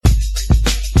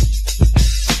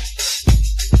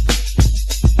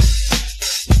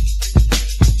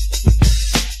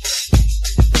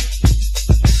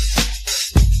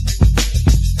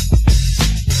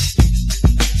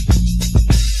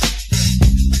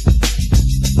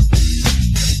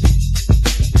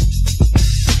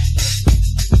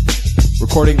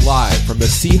recording live from the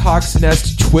Seahawks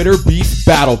Nest Twitter Beef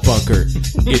Battle Bunker.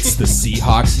 It's the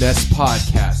Seahawks Nest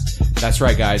Podcast. That's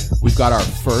right, guys. We've got our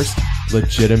first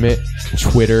legitimate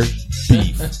Twitter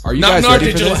beef. Are you guys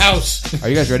ready for this? House. Are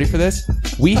you guys ready for this?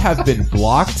 We have been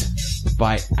blocked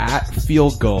by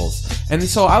 @fieldgoals. And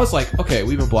so I was like, okay,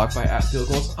 we've been blocked by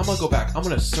 @fieldgoals. I'm going to go back. I'm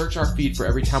going to search our feed for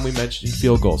every time we mentioned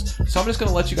field goals. So I'm just going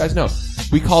to let you guys know.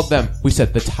 We called them, we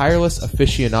said, the tireless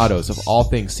aficionados of all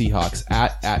things Seahawks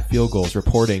at field goals,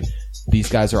 reporting these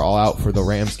guys are all out for the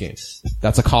Rams game.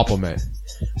 That's a compliment.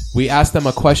 We asked them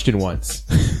a question once,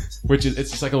 which is, it's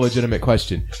just like a legitimate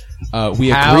question.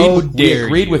 We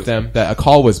agreed with them that a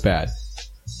call was bad.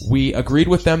 We agreed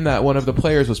with them that one of the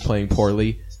players was playing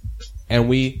poorly, and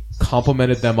we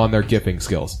complimented them on their gifting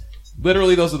skills.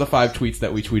 Literally, those are the 5 tweets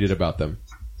that we tweeted about them.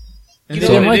 And you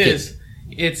know what it is?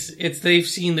 It's they've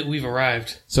seen that we've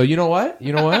arrived. So you know what?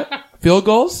 Field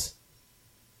goals,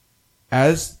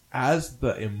 as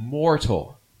the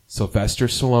immortal Sylvester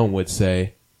Stallone would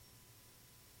say,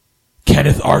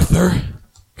 Kenneth Arthur,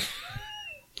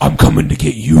 I'm coming to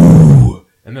get you.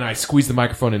 And then I squeeze the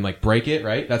microphone and like break it,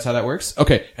 right? That's how that works?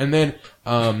 Okay. And then,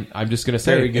 I'm just going to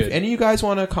say, if any of you guys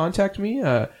want to contact me,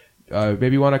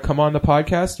 maybe want to come on the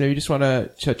podcast, maybe just want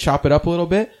to chop it up a little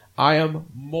bit, I am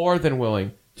more than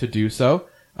willing to do so.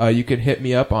 You can hit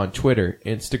me up on Twitter, I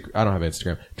don't have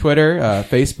Instagram, Twitter,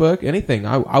 Facebook, anything.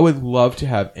 I would love to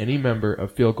have any member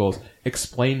of Field Goals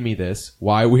explain me this,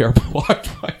 why we are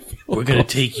blocked by Field Goals. We're going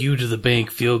to take you to the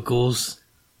bank, Field Goals.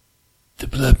 The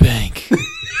blood bank.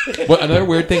 Well, another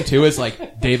weird thing too is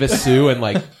like Davis Sue and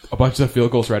like a bunch of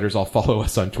Field Goals writers all follow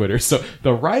us on Twitter. So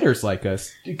the writers like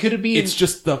us. Could it be? It's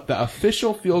just the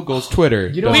official Field Goals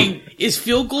Twitter. Wait, is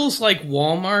Field Goals like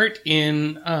Walmart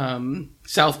in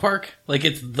South Park? Like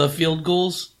it's the Field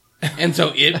Goals? And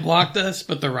so it blocked us,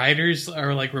 but the writers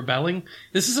are like rebelling?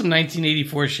 This is some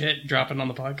 1984 shit dropping on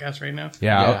the podcast right now.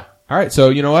 Yeah. All right. So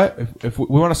you know what? If we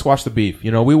want to squash the beef,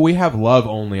 we have love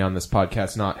only on this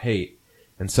podcast, not hate.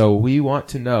 And so we want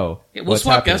to know. Yeah, we'll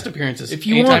swap happening. guest appearances if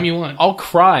you anytime you want. I'll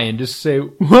cry and just say,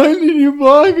 "Why did you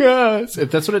block us?" If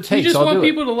that's what it takes, you just I'll want do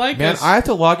people to like Man, us. I have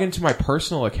to log into my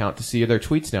personal account to see their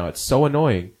tweets now. It's so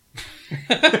annoying.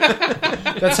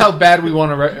 That's how bad we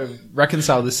want to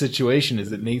reconcile this situation. Is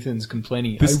that Nathan's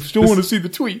complaining? I still want to see the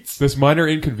tweets. This minor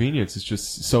inconvenience is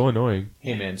just so annoying.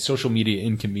 Hey man, social media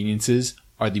inconveniences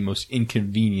are the most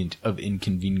inconvenient of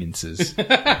inconveniences.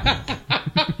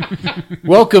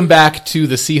 Welcome back to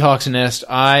the Seahawks Nest.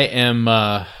 I am,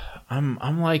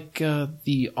 I'm like,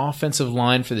 the offensive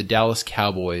line for the Dallas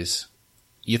Cowboys.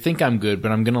 You think I'm good,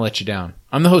 but I'm gonna let you down.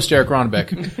 I'm the host, Eric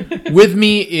Ronnebeck. With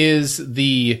me is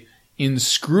the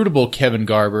inscrutable Kevin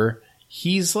Garber.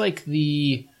 He's like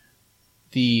the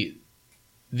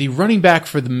running back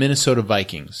for the Minnesota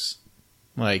Vikings.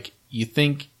 Like, you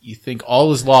think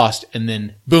all is lost, and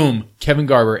then boom, Kevin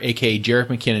Garber, aka Jerick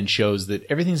McKinnon, shows that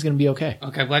everything's going to be okay.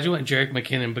 Okay, I'm glad you went Jerick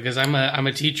McKinnon because I'm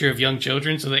a teacher of young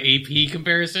children, so the AP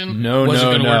comparison No,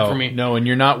 wasn't going to work for me. No, and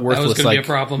you're not worthless. That was going to be a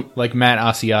problem. Like Matt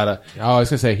Asiata. Oh, I was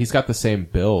gonna say he's got the same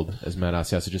build as Matt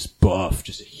Asiata, just buff,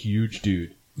 just a huge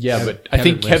dude. Yeah, but I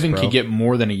think Kevin could get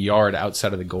more than a yard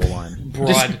outside of the goal line.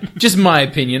 Broad. Just my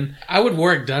opinion. I would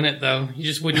work done it though. You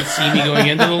just wouldn't see me going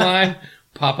into the line,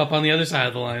 pop up on the other side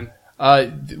of the line.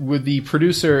 With the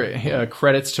producer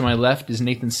credits to my left is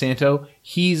Nathan Santo.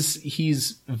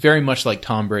 He's very much like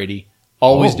Tom Brady,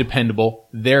 always dependable,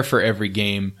 there for every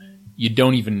game. You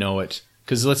don't even know it.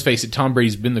 Because let's face it, Tom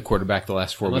Brady's been the quarterback the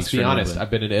last 4 weeks. Let's be honest,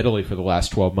 I've been in Italy for the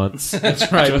last 12 months.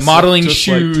 That's right, modeling just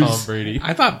shoes. Like Tom Brady.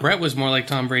 I thought Brett was more like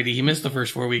Tom Brady. He missed the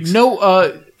first 4 weeks.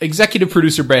 No, executive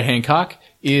producer Brett Hancock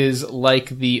is like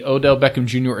the Odell Beckham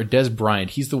Jr. or Des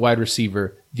Bryant. He's the wide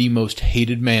receiver, the most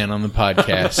hated man on the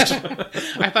podcast.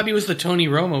 I thought he was the Tony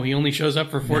Romo. He only shows up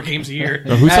for 4 games a year.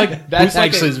 No, that's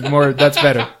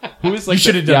better. Who is like? You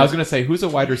should have done. Yeah, I was gonna say who's a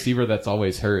wide receiver that's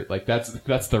always hurt. Like that's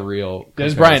the real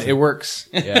Des Bryant. It works.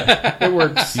 Yeah, it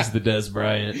works. He's the Des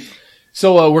Bryant.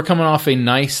 So we're coming off a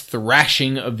nice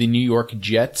thrashing of the New York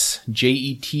Jets.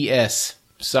 Jets.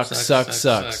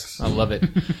 Sucks. I love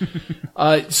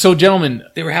it. So gentlemen,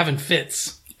 they were having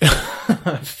fits.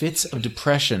 Fits of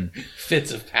depression.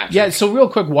 Fits of Patrick. Yeah, so real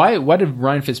quick, why did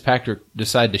Ryan Fitzpatrick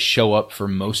decide to show up for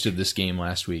most of this game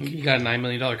last week? He got a $9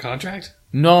 million contract?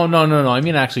 No. I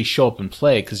mean actually show up and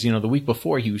play, because, the week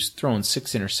before he was throwing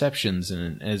 6 interceptions,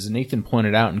 and as Nathan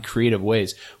pointed out in creative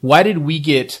ways. Why did we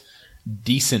get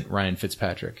decent Ryan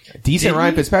Fitzpatrick?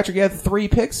 Ryan Fitzpatrick, he had 3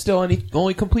 picks still, and he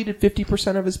only completed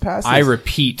 50% of his passes. I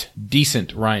repeat,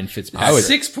 decent Ryan Fitzpatrick.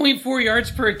 6.4 yards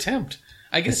per attempt.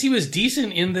 I guess he was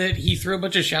decent in that he threw a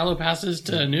bunch of shallow passes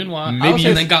to Nunwa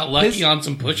and then got lucky on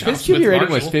some push-offs. His QB rating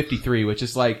was 53, which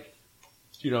is like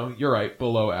you're right,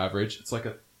 below average. It's like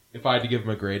if I had to give him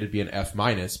a grade, it'd be an F-,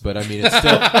 but I mean,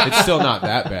 it's still not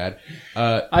that bad.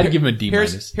 I'd give him a D-.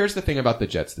 Here's the thing about the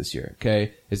Jets this year,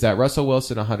 okay, is that Russell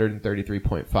Wilson,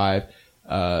 133.5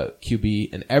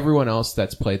 QB, and everyone else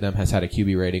that's played them has had a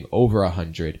QB rating over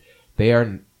 100.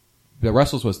 The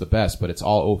Russells was the best, but it's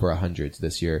all over 100s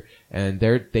this year. And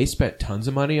they spent tons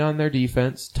of money on their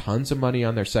defense, tons of money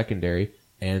on their secondary,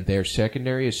 and their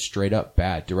secondary is straight up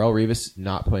bad. Darrelle Revis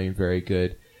not playing very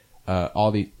good.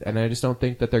 And I just don't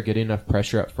think that they're getting enough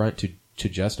pressure up front to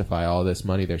justify all this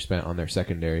money they're spent on their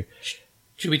secondary.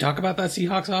 Should we talk about that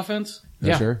Seahawks offense?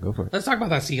 Yeah, sure, go for it. Let's talk about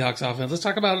that Seahawks offense. Let's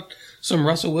talk about some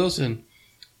Russell Wilson,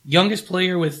 youngest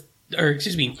player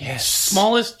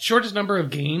shortest number of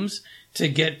games to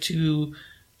get to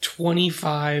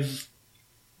 25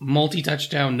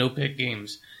 multi-touchdown, no-pick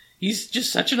games. He's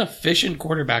just such an efficient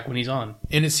quarterback when he's on.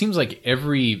 And it seems like I'm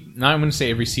going to say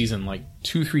every season, like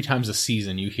 2-3 times a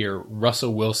season, you hear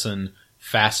Russell Wilson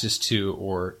fastest to,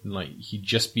 or like he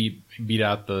just beat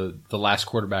out the last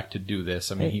quarterback to do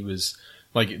this. I mean, he was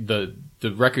like the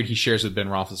record he shares with Ben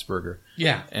Roethlisberger.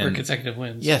 Yeah, for consecutive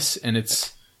wins. Yes, and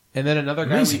then another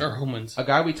guy, home wins. A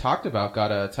guy we talked about got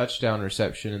a touchdown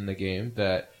reception in the game,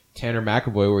 that Tanner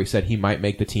McAvoy, where he said he might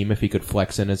make the team if he could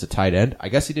flex in as a tight end. I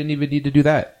guess he didn't even need to do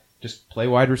that. Just play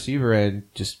wide receiver and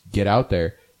just get out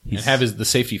there. And have the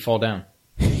safety fall down.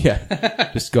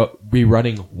 Yeah, just be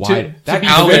running wide. That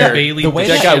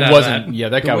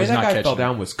guy fell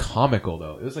down was comical,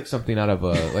 though. It was like something out of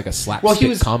a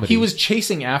slapstick comedy. He was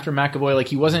chasing after McAvoy like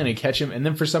he wasn't going to catch him, and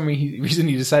then for some reason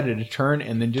he decided to turn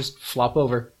and then just flop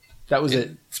over. That was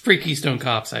it. It's pre-Keystone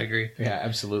Cops, I agree. Yeah,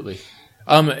 absolutely.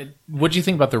 What do you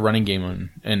think about the running game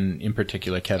and in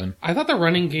particular, Kevin? I thought the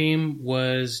running game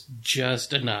was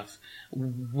just enough.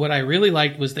 What I really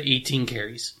liked was the 18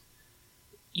 carries.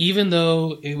 Even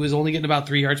though it was only getting about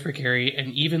 3 yards per carry,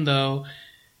 and even though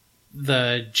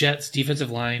the Jets' defensive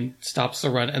line stops the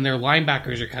run, and their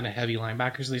linebackers are kind of heavy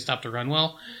linebackers, they stop the run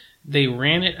well, they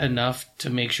ran it enough to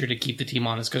make sure to keep the team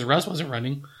honest, because Russ wasn't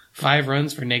running. 5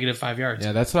 runs for negative 5 yards.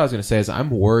 Yeah, that's what I was going to say, is I'm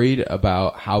worried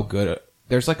about how good...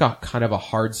 There's like a kind of a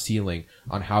hard ceiling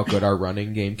on how good our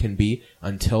running game can be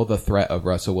until the threat of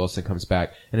Russell Wilson comes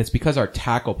back. And it's because our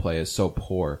tackle play is so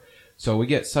poor. So we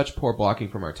get such poor blocking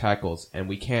from our tackles, and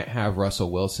we can't have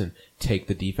Russell Wilson take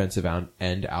the defensive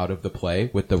end out of the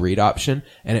play with the read option,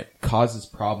 and it causes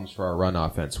problems for our run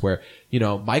offense where,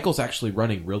 Michael's actually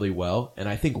running really well, and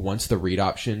I think once the read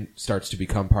option starts to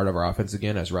become part of our offense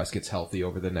again, as Russ gets healthy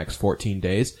over the next 14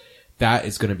 days, that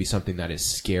is going to be something that is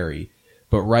scary.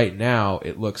 But right now,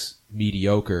 it looks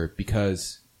mediocre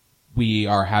because we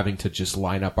are having to just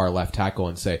line up our left tackle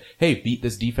and say, hey, beat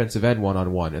this defensive end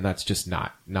one-on-one, and that's just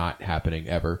not happening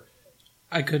ever.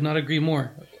 I could not agree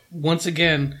more. Once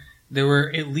again, there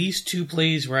were at least 2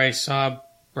 plays where I saw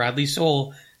Bradley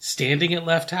Soul standing at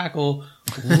left tackle,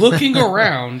 looking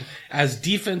around as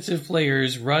defensive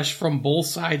players rush from both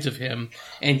sides of him,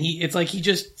 and it's like he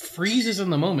just freezes in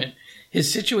the moment.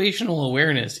 His situational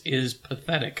awareness is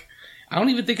pathetic. I don't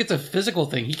even think it's a physical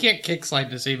thing. He can't kick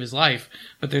slide to save his life,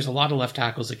 but there's a lot of left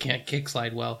tackles that can't kick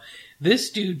slide well.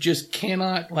 This dude just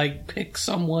cannot pick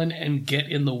someone and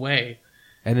get in the way.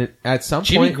 And at some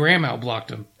Jimmy point, Graham outblocked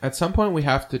him. At some point, we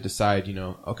have to decide.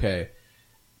 Okay,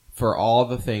 for all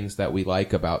the things that we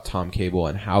like about Tom Cable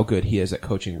and how good he is at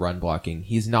coaching run blocking,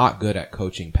 he's not good at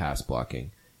coaching pass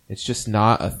blocking. It's just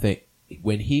not a thing.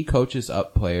 When he coaches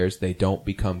up players, they don't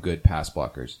become good pass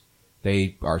blockers.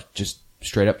 They are just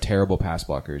straight up terrible pass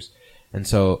blockers. And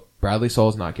so Bradley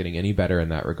Soul's not getting any better in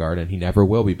that regard, and he never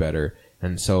will be better.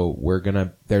 And so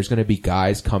there's gonna be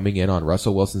guys coming in on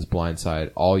Russell Wilson's blind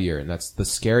side all year. And that's the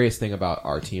scariest thing about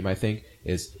our team, I think,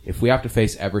 is if we have to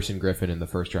face Everson Griffin in the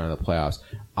first round of the playoffs,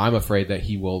 I'm afraid that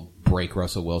he will break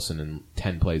Russell Wilson in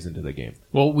 10 plays into the game.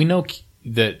 Well, we know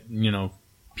that,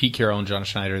 Pete Carroll and John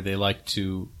Schneider, they like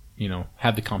to,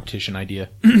 have the competition idea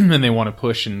and they want to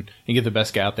push and get the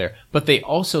best guy out there. But they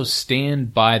also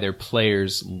stand by their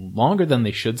players longer than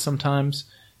they should sometimes.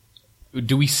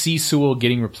 Do we see Sewell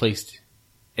getting replaced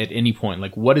at any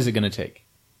point? What is it going to take?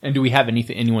 And do we have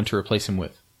anyone to replace him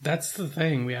with? That's the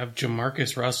thing. We have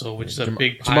Jamarcus Russell, which is a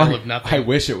big pile of nothing. I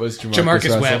wish it was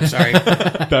Jamarcus Webb, sorry.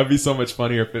 That'd be so much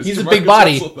funnier if it's He's a big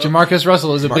body. Jamarcus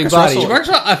Russell is a big body. Jamarcus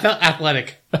Russell, I felt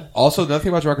athletic. Also, another thing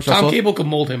about Jamarcus Russell, Tom Cable could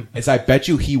mold him. Is I bet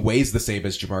you he weighs the same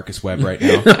as Jamarcus Webb right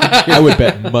now. I would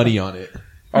bet money on it.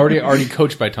 Already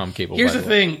coached by Tom Cable. Here's the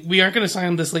thing. We aren't going to sign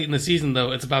him this late in the season,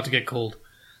 though. It's about to get cold.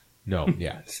 No,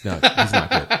 yeah. He's not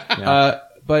good. Yeah.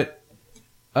 But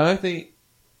another thing,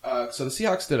 so the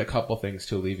Seahawks did a couple things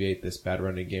to alleviate this bad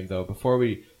running game, though. Before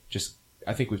we just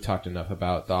I think we've talked enough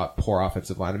about the poor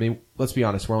offensive line. I mean, let's be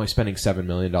honest, we're only spending $7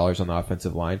 million on the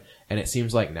offensive line, and it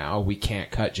seems like now we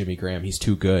can't cut Jimmy Graham. He's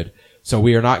too good. So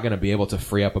we are not going to be able to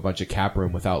free up a bunch of cap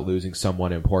room without losing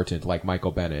someone important like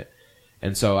Michael Bennett.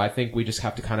 And so I think we just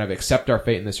have to kind of accept our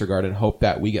fate in this regard and hope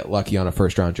that we get lucky on a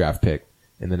first-round draft pick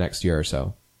in the next year or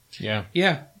so. Yeah.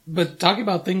 Yeah, but talking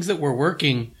about things that were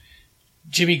working,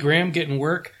 Jimmy Graham getting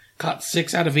work, caught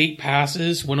 6 out of 8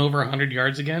 passes, went over 100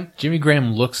 yards again. Jimmy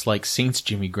Graham looks like Saints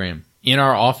Jimmy Graham in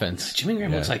our offense. Jimmy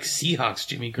Graham looks like Seahawks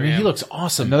Jimmy I Graham. mean, he looks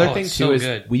awesome. Another thing, it's too, so is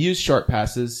good. we use short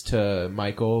passes to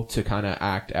Michael to kind of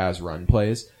act as run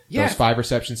plays. Yeah. Those 5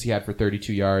 receptions he had for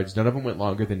 32 yards, none of them went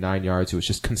longer than 9 yards. It was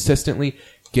just consistently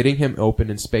getting him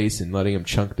open in space and letting him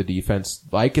chunk the defense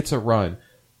like it's a run.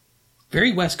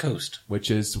 Very West Coast. Which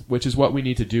is what we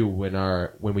need to do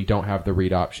when we don't have the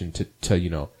read option to you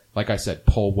know, like I said,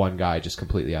 pull one guy just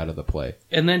completely out of the play.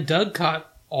 And then Doug caught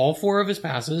all 4 of his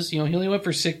passes. You know, he only went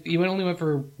for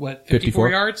 54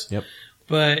 yards? Yep.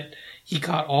 But he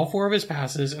caught all 4 of his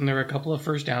passes, and there were a couple of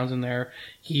first downs in there.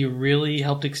 He really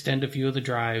helped extend a few of the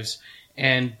drives.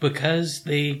 And because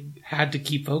they had to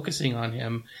keep focusing on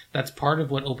him, that's part of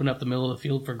what opened up the middle of the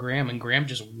field for Graham, and Graham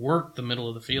just worked the middle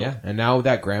of the field. Yeah, and now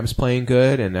that Graham's playing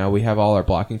good, and now we have all our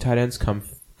blocking tight ends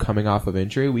coming off of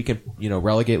injury, we can, you know,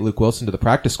 relegate Luke Wilson to the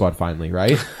practice squad finally,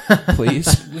 right?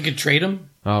 Please. We could trade him.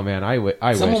 Oh man, I wish.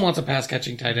 Someone wants a pass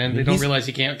catching tight end. They don't realize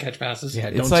he can't catch passes. Yeah,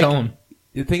 It's don't like- tell him.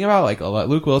 The thing about like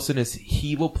Luke Wilson is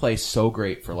he will play so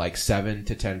great for like 7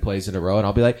 to 10 plays in a row, and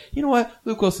I'll be like, you know what,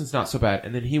 Luke Wilson's not so bad,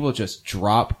 and then he will just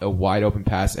drop a wide open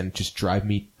pass and just drive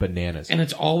me bananas. And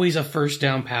it's always a first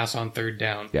down pass on third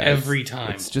down. Yeah, every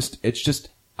time. It's just he's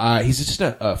just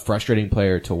a frustrating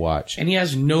player to watch. And he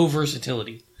has no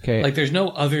versatility. Okay. Like there's no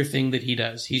other thing that he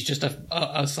does. He's just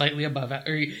a slightly above,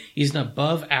 or he's an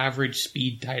above average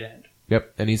speed tight end.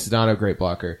 Yep, and he's not a great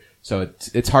blocker. So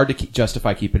it's hard to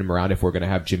justify keeping him around if we're going to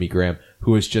have Jimmy Graham,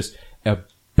 who is just a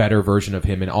better version of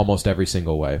him in almost every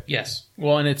single way. Yes.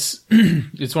 Well, and it's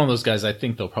it's one of those guys. I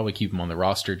think they'll probably keep him on the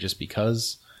roster just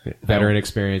because Veteran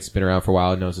experience, been around for a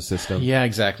while, knows the system. Yeah,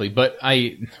 exactly. But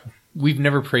we've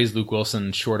never praised Luke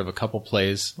Wilson short of a couple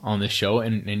plays on this show,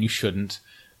 and you shouldn't.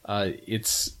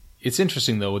 It's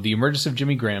interesting though with the emergence of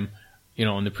Jimmy Graham. You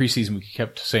know, in the preseason we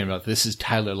kept saying about this is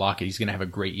Tyler Lockett. He's going to have a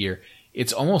great year.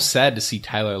 It's almost sad to see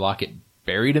Tyler Lockett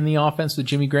buried in the offense with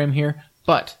Jimmy Graham here,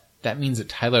 but that means that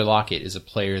Tyler Lockett is a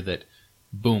player that,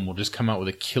 boom, will just come out with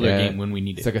a killer game when we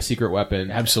need It's it. like a secret weapon.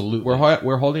 Absolutely.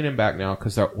 We're holding him back now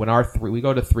because when we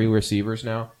go to 3 receivers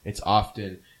now, it's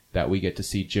often that we get to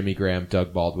see Jimmy Graham,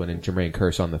 Doug Baldwin, and Jermaine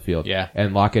Kearse on the field. Yeah.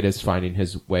 And Lockett is finding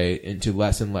his way into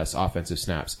less and less offensive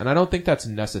snaps. And I don't think that's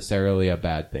necessarily a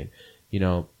bad thing, you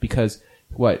know, because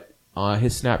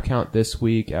his snap count this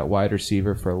week at wide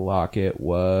receiver for Lockett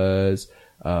was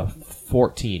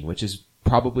 14, which is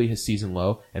probably his season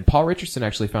low. And Paul Richardson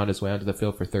actually found his way onto the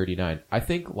field for 39. I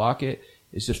think Lockett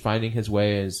is just finding his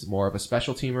way as more of a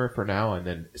special teamer for now, and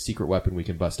then a secret weapon we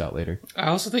can bust out later. I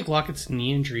also think Lockett's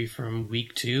knee injury from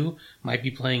week 2 might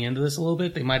be playing into this a little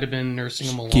bit. They might have been nursing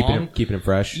him along. Keeping him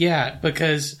fresh. Yeah,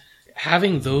 because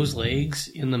having those legs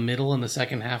in the middle and the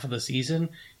second half of the season,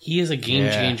 he is a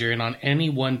game changer. And on any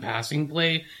one passing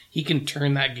play, he can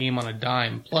turn that game on a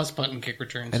dime, plus punt and kick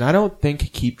returns. And I don't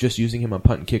think just using him on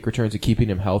punt and kick returns and keeping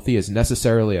him healthy is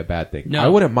necessarily a bad thing. No. I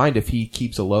wouldn't mind if he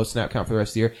keeps a low snap count for the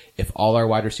rest of the year if all our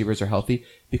wide receivers are healthy,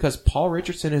 because Paul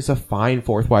Richardson is a fine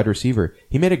 4th wide receiver.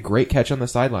 He made a great catch on the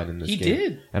sideline in this game. He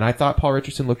did. And I thought Paul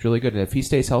Richardson looked really good. And if he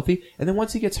stays healthy, and then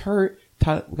once he gets hurt,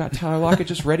 we got Tyler Lockett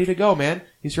just ready to go, man.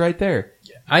 He's right there.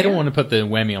 I don't want to put the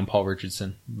whammy on Paul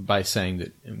Richardson by saying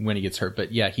that when he gets hurt,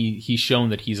 but yeah, he's shown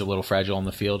that he's a little fragile on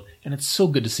the field, and it's so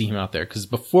good to see him out there, because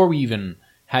before we even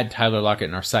had Tyler Lockett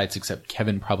in our sights, except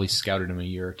Kevin probably scouted him a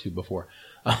year or 2 before.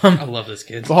 I love this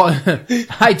kid.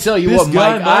 I tell you This what,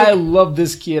 guy, Mike, Mike. I love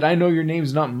this kid. I know your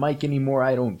name's not Mike anymore.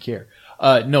 I don't care.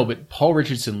 No, but Paul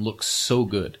Richardson looks so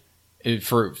good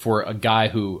for a guy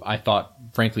who I thought,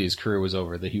 frankly, his career was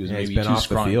over, that he was Yeah, he's maybe been too off the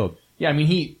strong. field. Yeah, I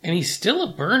mean, And he's still a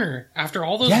burner. After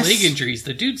all those Yes. leg injuries,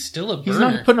 the dude's still a burner. he's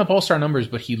not putting up all-star numbers,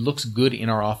 but he looks good in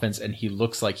our offense, and he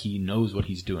looks like he knows what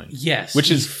he's doing. Yes, Which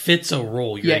he is- fits a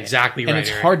role. You're exactly right. And it's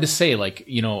Eric. hard to say, like,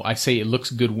 you know, I say it looks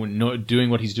good when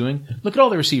doing what he's doing. Look at all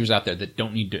the receivers out there that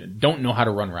don't know how to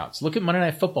run routes. Look at Monday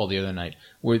Night Football the other night,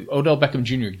 where Odell Beckham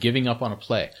Jr. giving up on a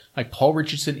play. Like, Paul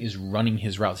Richardson is running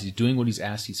his routes. He's doing what he's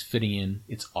asked. He's fitting in.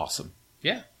 It's awesome.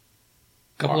 Yeah.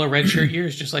 Couple of red shirt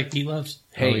years, just like Pete loves.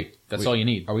 Hey, that's all you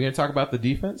need. Are we going to talk about the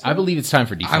defense? I believe it's time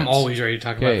for defense. I'm always ready to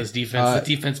talk about Okay, this defense.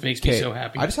 The defense makes me so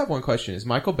happy. I just have one question. Is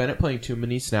Michael Bennett playing too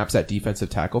many snaps at defensive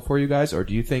tackle for you guys, or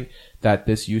do you think that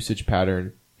this usage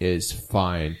pattern is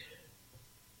fine?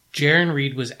 Jaron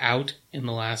Reed was out in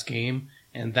the last game,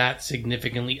 and that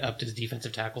significantly upped his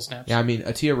defensive tackle snaps. Yeah, I mean,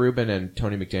 Atia Rubin and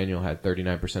Tony McDaniel had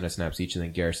 39% of snaps each, and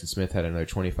then Garrison Smith had another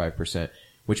 25%,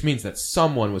 which means that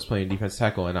someone was playing defensive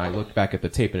tackle, and I looked back at the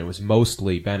tape, and it was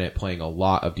mostly Bennett playing a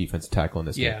lot of defensive tackle in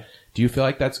this game. Do you feel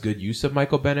like that's good use of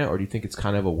Michael Bennett, or do you think it's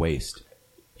kind of a waste?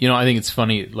 You know, I think it's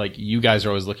funny, like, you guys are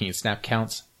always looking at snap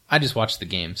counts. I just watch the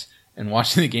games. And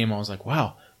watching the game, I was like,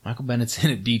 wow, Michael Bennett's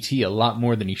in at DT a lot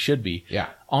more than he should be. Yeah.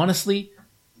 Honestly,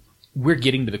 we're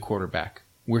getting to the quarterback.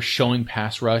 We're showing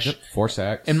pass rush. Yep, 4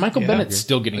 sacks. And Michael Bennett's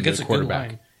still getting to the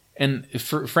quarterback. And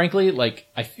frankly, like,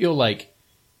 I feel like,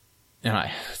 and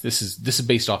this is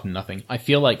based off nothing. I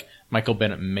feel like Michael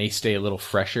Bennett may stay a little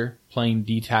fresher playing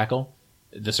D tackle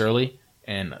this early.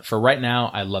 And for right now,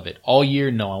 I love it. All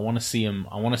year, no, I want to see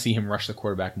him rush the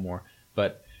quarterback more.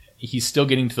 But he's still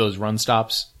getting to those run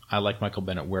stops. I like Michael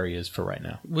Bennett where he is for right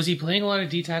now. Was he playing a lot of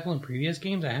D tackle in previous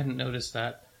games? I hadn't noticed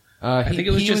that. I think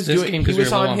it was just this game because he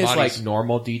was on his like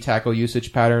normal D tackle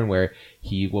usage pattern where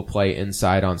he will play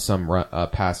inside on some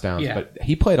pass downs, but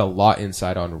he played a lot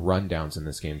inside on run downs in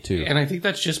this game too. And I think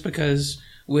that's just because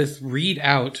with Reed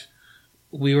out,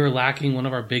 we were lacking one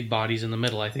of our big bodies in the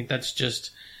middle. I think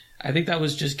that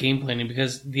was just game planning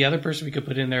because the other person we could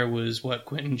put in there was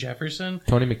Quentin Jefferson,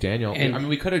 Tony McDaniel. And I mean,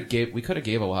 we could have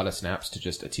gave a lot of snaps to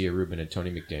just Atia Rubin and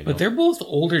Tony McDaniel. But they're both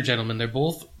older gentlemen. They're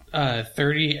both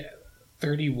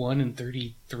 31 and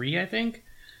 33, I think.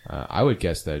 I would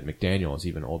guess that McDaniel is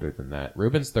even older than that.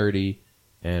 Rubin's 30,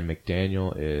 and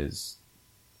McDaniel is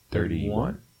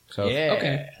 31. So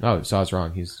okay. No, so I was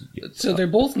wrong. So they're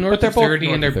both north of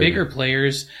 30, and they're bigger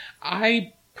players.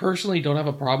 I personally don't have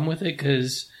a problem with it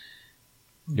because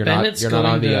you're not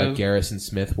on the Garrison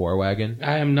Smith war wagon.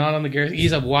 I am not on the Garrison.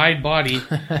 He's a wide body.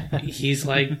 He's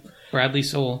like Bradley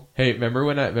Soul. Hey, remember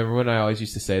when I always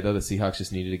used to say though the Seahawks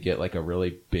just needed to get like a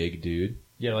really big dude?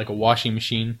 Yeah, like a washing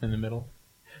machine in the middle.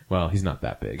 Well, he's not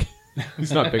that big.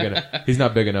 He's not big enough. He's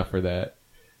not big enough for that.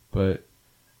 But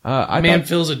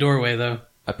fills a doorway though.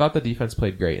 I thought the defense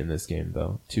played great in this game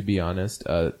though. To be honest,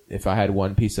 if I had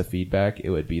one piece of feedback, it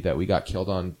would be that we got killed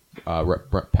on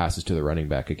passes to the running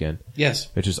back again. Yes.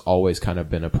 Which has always kind of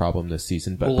been a problem this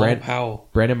season. But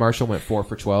Brandon Marshall went 4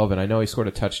 for 12, and I know he scored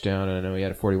a touchdown, and I know he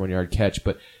had a 41-yard catch,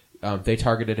 but they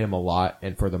targeted him a lot,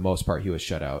 and for the most part, he was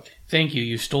shut out. Thank you.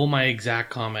 You stole my exact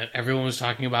comment. Everyone was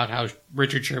talking about how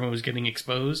Richard Sherman was getting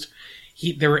exposed.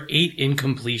 There were 8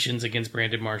 incompletions against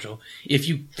Brandon Marshall. If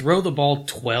you throw the ball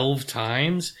 12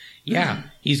 times,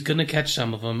 he's going to catch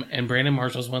some of them. And Brandon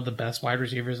Marshall's one of the best wide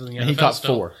receivers in the NFL. And he caught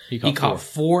 4. He caught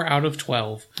 4 out of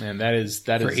 12. And that is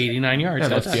for 89 yards.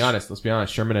 Yeah, let's be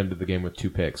honest. Sherman ended the game with 2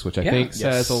 picks, which I think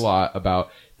says a lot about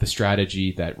the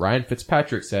strategy that Ryan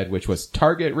Fitzpatrick said, which was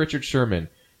target Richard Sherman.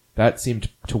 That seemed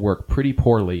to work pretty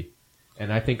poorly.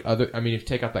 And I think if you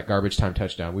take out that garbage time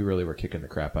touchdown, we really were kicking the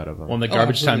crap out of them. Well, and the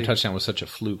garbage time touchdown was such a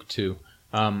fluke too.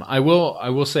 I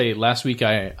will say last week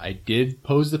I did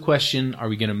pose the question, are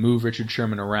we going to move Richard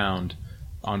Sherman around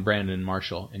on Brandon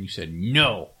Marshall? And you said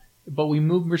no. But we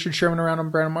moved Richard Sherman around on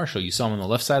Brandon Marshall. You saw him on the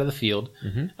left side of the field.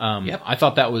 Mm-hmm. I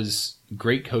thought that was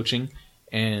great coaching.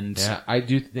 And yeah, I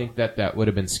do think that would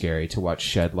have been scary to watch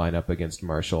Shed line up against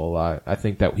Marshall a lot. I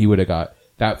think that he would have got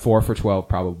that 4 for 12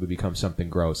 probably becomes something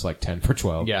gross, like 10 for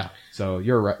 12. Yeah. So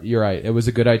you're right. It was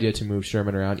a good idea to move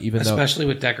Sherman around, especially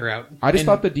with Decker out. I just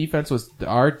thought the defense was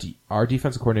our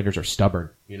defensive coordinators are stubborn.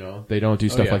 You know, they don't do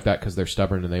stuff like that because they're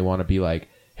stubborn and they want to be like,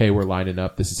 hey, we're lining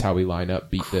up. This is how we line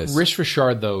up. Beat this. Chris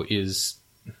Richard though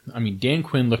Dan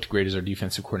Quinn looked great as our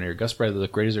defensive coordinator. Gus Bradley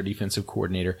looked great as our defensive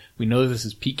coordinator. We know this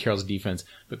is Pete Carroll's defense,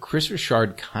 but Chris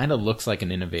Richard kind of looks like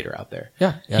an innovator out there.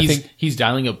 Yeah, he's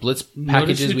dialing up blitz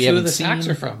packages we haven't seen. 2 of the sacks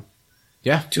are from.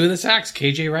 Yeah. 2 of the sacks.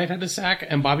 KJ Wright had a sack,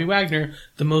 and Bobby Wagner,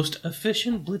 the most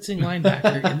efficient blitzing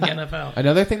linebacker in the NFL.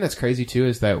 Another thing that's crazy, too,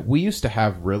 is that we used to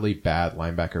have really bad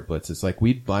linebacker blitzes. Like,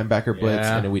 we'd linebacker blitz,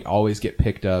 and we'd always get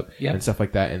picked up and stuff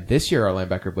like that. And this year, our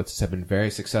linebacker blitzes have been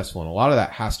very successful, and a lot of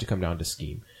that has to come down to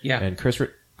scheme. Yeah. And Chris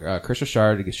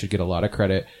Richard should get a lot of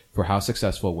credit for how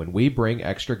successful when we bring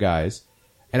extra guys.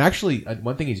 And actually,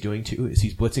 one thing he's doing too is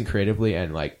he's blitzing creatively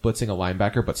and like blitzing a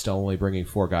linebacker, but still only bringing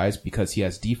 4 guys because he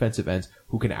has defensive ends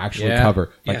who can actually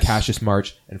cover, like Cassius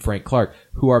March and Frank Clark,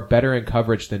 who are better in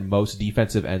coverage than most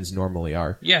defensive ends normally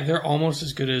are. Yeah, they're almost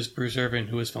as good as Bruce Irvin,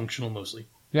 who is functional mostly.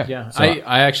 Yeah.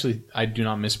 So, I do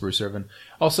not miss Bruce Irvin.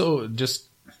 Also, just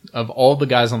of all the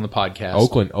guys on the podcast,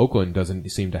 Oakland doesn't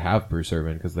seem to have Bruce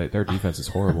Irvin because their defense is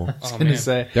horrible. I was going to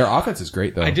say their offense is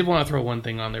great though. I did want to throw one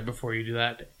thing on there before you do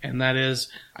that, and that is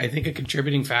I think a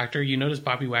contributing factor. You notice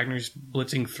Bobby Wagner's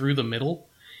blitzing through the middle,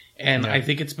 and I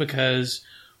think it's because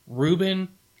Rubin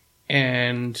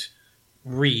and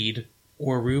Reed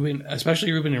or Ruben,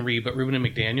 especially Ruben and Reed, but Ruben and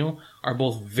McDaniel are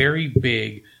both very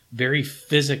big, very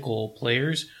physical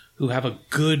players who have a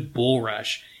good bull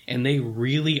rush, and they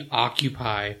really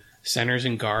occupy centers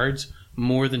and guards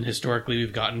more than historically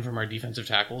we've gotten from our defensive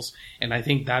tackles. And I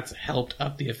think that's helped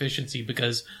up the efficiency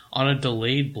because on a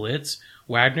delayed blitz,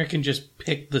 Wagner can just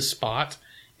pick the spot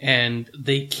and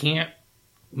they can't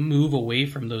move away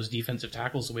from those defensive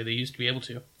tackles the way they used to be able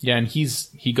to. Yeah, and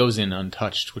he goes in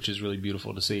untouched, which is really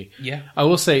beautiful to see. Yeah. I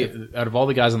will say, out of all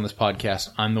the guys on this podcast,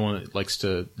 I'm the one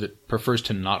that prefers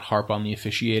to not harp on the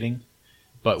officiating.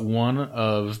 But one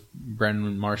of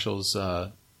Brandon Marshall's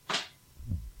big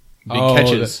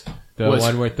catches, the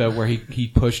one where he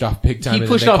pushed off big time. He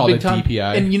pushed off big time.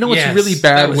 DPI. And you know what's Yes, really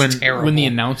that bad was terrible. when the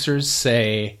announcers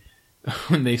say,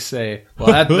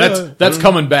 well, that's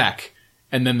coming back.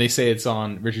 And then they say it's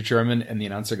on Richard Sherman, and the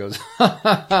announcer goes,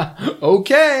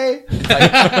 "Okay."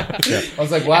 I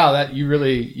was like, "Wow, that you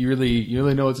really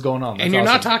know what's going on." That's And you're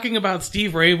not awesome. talking about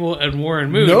Steve Rabel and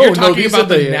Warren Moon. No, you're talking these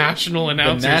about are the national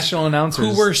announcers. The national announcers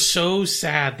who were so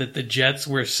sad that the Jets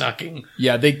were sucking.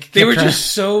 yeah, they They were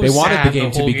just so They sad wanted the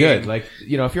game to whole be good. Like,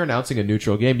 if you're announcing a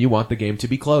neutral game, you want the game to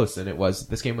be close. And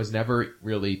this game was never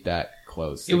really that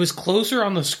close. It was closer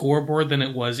on the scoreboard than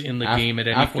it was in the game at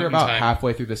any after point in about time.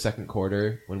 halfway through the second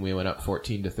quarter, when we went up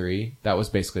 14-3, that was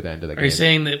basically the end of the game. Are you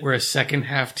saying that we're a second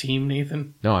half team,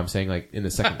 Nathan? No, I'm saying like in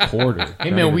the second quarter. Hey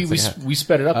Not man, even we second half. we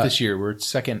sped it up this year. We're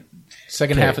second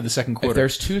half of the second If quarter.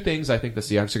 there's two things I think the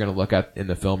Seahawks are going to look at in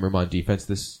the film room on defense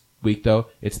this week, though,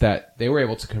 it's that they were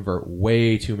able to convert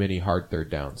way too many hard third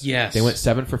downs. Yes. They went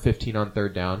 7 for 15 on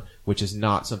third down, which is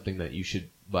not something that you should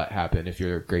let happen if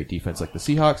you're a great defense like the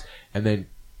Seahawks. And then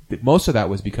most of that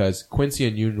was because Quincy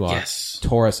and Yunwa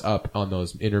tore us up on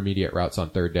those intermediate routes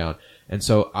on third down. And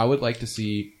so I would like to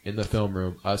see in the film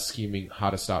room us scheming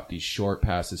how to stop these short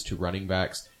passes to running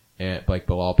backs and like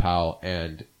Bilal Powell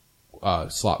and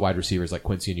slot wide receivers like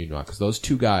Quincy and Yunwa, because those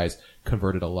two guys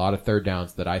converted a lot of third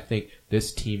downs that I think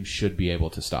this team should be able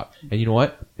to stop. And you know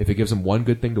what? If it gives them one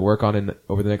good thing to work on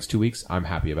over the next 2 weeks, I'm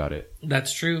happy about it.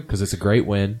 That's true. Because it's a great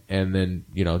win, and then,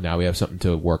 now we have something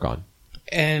to work on.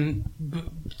 And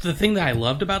the thing that I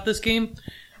loved about this game,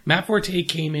 Matt Forte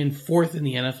came in 4th in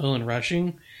the NFL in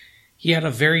rushing. He had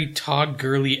a very Todd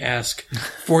Gurley-esque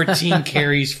 14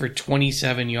 carries for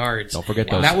 27 yards. Don't forget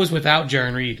And those. that was without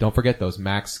Jaron Reed. Don't forget those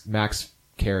max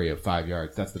carry of 5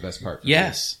 yards. That's the best part.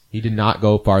 Yes. He did not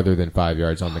go farther than 5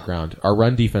 yards on the ground. Our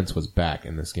run defense was back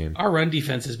in this game. Our run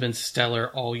defense has been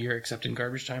stellar all year except in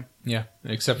garbage time. yeah,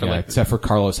 except for Yeah, except for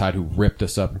Carlos Hyde, who ripped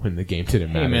us up when the game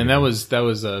didn't matter. Hey man, that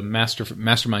was a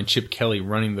mastermind Chip Kelly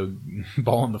running the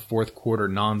ball in the fourth quarter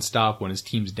nonstop when his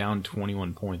team's down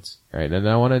 21 points. All right, and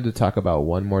I wanted to talk about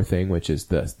one more thing, which is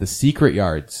the secret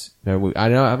yards. Now, I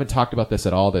know I haven't talked about this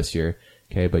at all this year,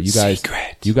 okay, but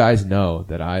you guys know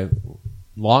that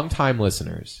longtime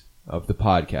listeners of the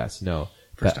podcast know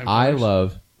that I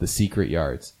love the secret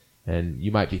yards. And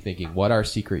you might be thinking, what are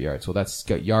secret yards? Well, that's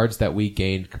yards that we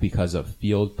gained because of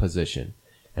field position.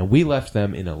 And we left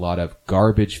them in a lot of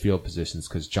garbage field positions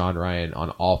because John Ryan,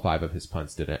 on all 5 of his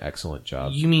punts, did an excellent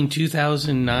job. You mean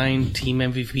 2009 team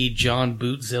MVP John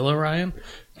Bootzilla, Ryan?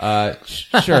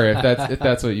 Sure, if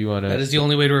that's what you want to. That is the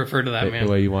only way to refer to that, man.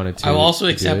 The way you wanted to. I will also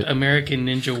do accept it. American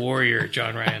Ninja Warrior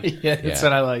John Ryan. Yeah, that's Yeah.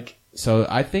 what I like. So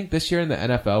I think this year in the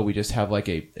NFL, we just have like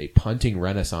a punting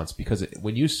renaissance because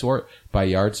when you sort by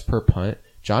yards per punt,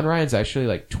 John Ryan's actually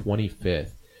like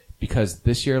 25th because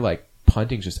this year, like,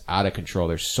 punting's just out of control.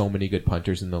 There's so many good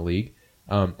punters in the league.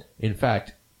 In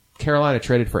fact, Carolina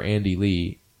traded for Andy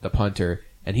Lee, the punter,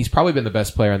 and he's probably been the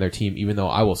best player on their team, even though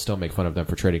I will still make fun of them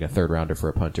for trading a third rounder for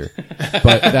a punter.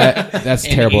 But that's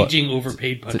An terrible. aging,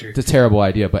 overpaid punter. It's a terrible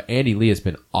idea, but Andy Lee has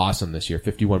been awesome this year,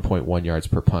 51.1 yards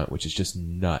per punt, which is just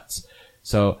nuts.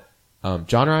 So,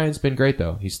 John Ryan's been great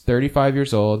though. He's 35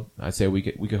 years old. I'd say we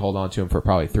could hold on to him for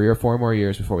probably 3 or 4 more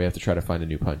years before we have to try to find a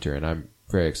new punter, and I'm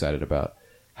very excited about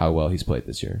how well he's played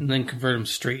this year. And then convert him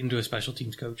straight into a special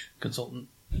teams consultant.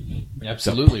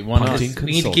 Absolutely, why not? Punting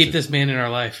We need to keep this man in our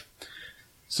life.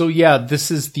 So yeah,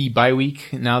 this is the bye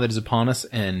week now that is upon us,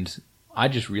 and I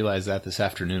just realized that this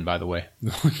afternoon, by the way.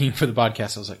 Looking for the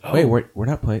podcast, I was like, oh. Wait, we're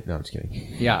not playing? No, I'm just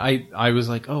kidding. Yeah, I was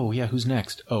like, oh yeah, who's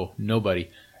next? Oh, nobody.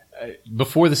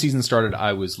 Before the season started,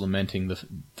 I was lamenting the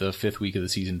 5th week of the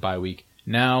season bye week.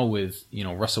 Now with,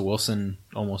 Russell Wilson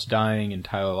almost dying and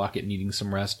Tyler Lockett needing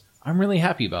some rest, I'm really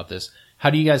happy about this. How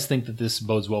do you guys think that this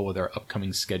bodes well with our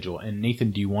upcoming schedule? And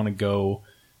Nathan, do you want to go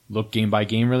look game by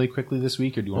game really quickly this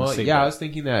week, or do you want to save I that? was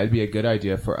thinking that it'd be a good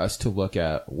idea for us to look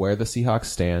at where the Seahawks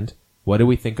stand. What do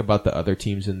we think about the other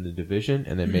teams in the division?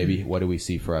 And then maybe what do we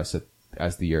see for us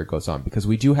as the year goes on, because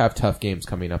we do have tough games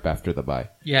coming up after the bye.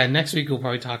 Yeah, next week we'll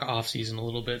probably talk off season a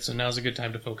little bit, so now's a good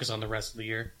time to focus on the rest of the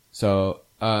year. So,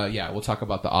 we'll talk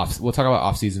about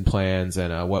off-season plans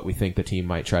and what we think the team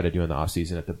might try to do in the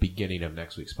off-season at the beginning of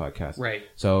next week's podcast. Right.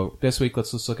 So this week,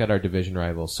 let's look at our division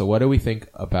rivals. So what do we think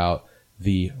about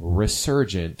the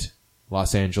resurgent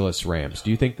Los Angeles Rams?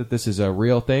 Do you think that this is a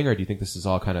real thing, or do you think this is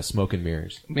all kind of smoke and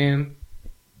mirrors? Man,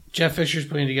 Jeff Fisher's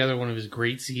putting together one of his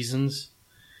great seasons.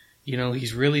 You know,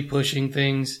 he's really pushing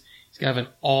things. He's got an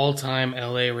all-time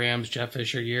LA Rams Jeff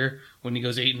Fisher year when he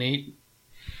goes 8-8.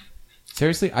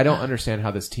 Seriously, I don't understand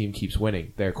how this team keeps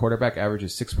winning. Their quarterback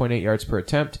averages 6.8 yards per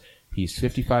attempt. He's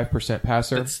 55%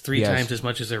 passer. That's three times as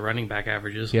much as their running back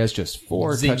averages. He has just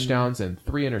 4 touchdowns and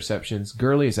 3 interceptions.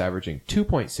 Gurley is averaging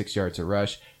 2.6 yards a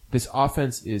rush. This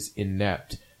offense is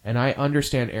inept. And I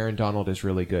understand Aaron Donald is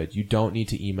really good. You don't need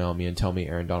to email me and tell me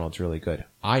Aaron Donald's really good.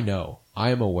 I know. I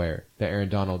am aware that Aaron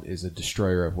Donald is a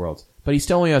destroyer of worlds. But he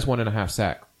still only has 1.5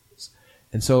 sacks.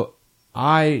 And so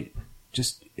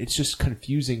it's just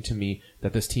confusing to me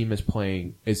that this team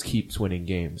keeps winning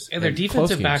games. And their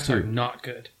defensive backs are not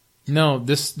good. No,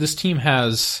 this team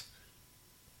has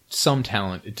some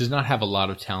talent. It does not have a lot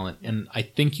of talent, and I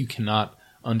think you cannot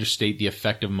understate the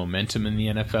effect of momentum in the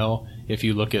NFL. If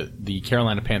you look at the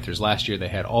Carolina Panthers last year, they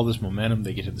had all this momentum.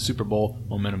 They get to the Super Bowl,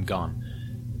 momentum gone.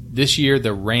 This year,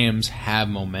 the Rams have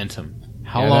momentum.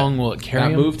 How long will it carry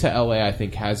them? That move to LA, I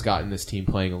think, has gotten this team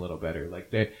playing a little better.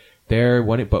 Like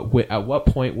at what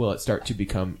point will it start to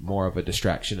become more of a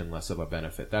distraction and less of a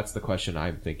benefit? That's the question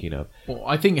I'm thinking of. Well,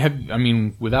 I think,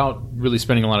 without really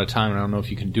spending a lot of time, and I don't know if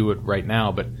you can do it right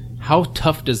now, but how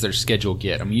tough does their schedule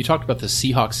get? I mean, you talked about the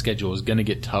Seahawks schedule is going to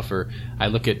get tougher. I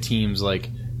look at teams like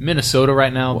Minnesota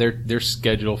right now, their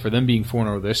schedule, for them being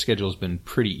 4-0, their schedule has been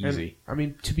pretty easy. And, I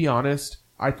mean, to be honest,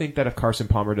 I think that if Carson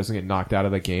Palmer doesn't get knocked out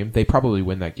of the game, they probably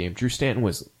win that game. Drew Stanton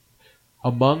was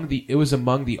among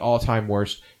the all-time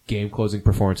worst game-closing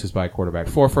performances by a quarterback.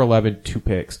 4 for 11, 2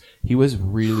 picks. He was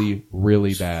really,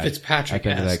 really bad Fitzpatrick-esque at the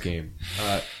end of that game.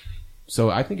 So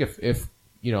I think if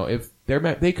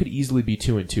they could easily be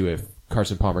 2-2 if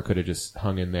Carson Palmer could have just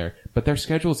hung in there. But their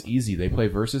schedule's easy. They play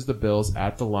versus the Bills,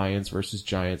 at the Lions, versus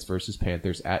Giants, versus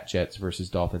Panthers, at Jets,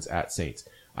 versus Dolphins, at Saints.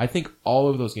 I think all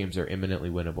of those games are imminently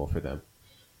winnable for them.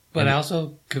 But I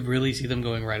also could really see them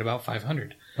going right about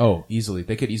 500. Oh, easily.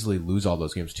 They could easily lose all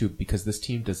those games too, because this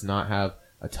team does not have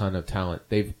a ton of talent.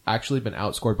 They've actually been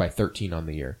outscored by 13 on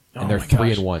the year, and they're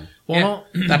 3-1. Well,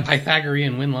 that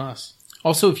Pythagorean win-loss.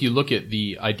 Also, if you look at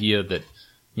the idea that,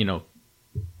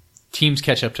 teams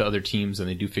catch up to other teams and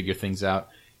they do figure things out,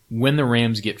 when the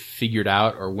Rams get figured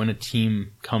out, or when a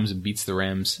team comes and beats the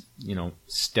Rams,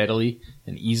 steadily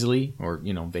and easily, or,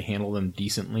 they handle them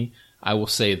decently, I will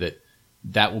say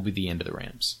that will be the end of the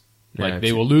Rams.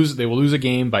 They will lose a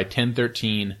game by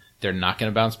 10-13. They're not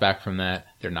going to bounce back from that.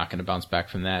 They're not going to bounce back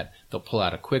from that. They'll pull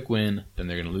out a quick win, then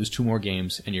they're going to lose 2 more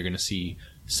games, and you're going to see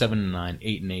 7-9,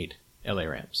 8-8 LA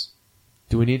Rams.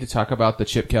 Do we need to talk about the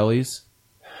Chip Kellys?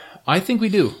 I think we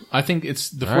do. I think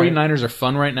the 49ers are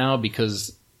fun right now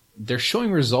because they're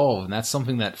showing resolve, and that's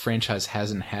something that franchise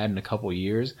hasn't had in a couple of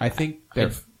years. I think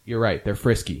you're right. They're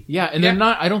frisky. Yeah, and they're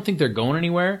not. I don't think they're going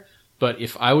anywhere. But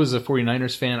if I was a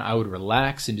 49ers fan, I would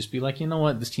relax and just be like, you know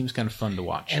what, this team's kind of fun to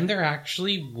watch. And they're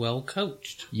actually well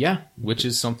coached. Yeah, which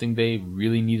is something they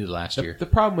really needed last year. The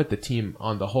problem with the team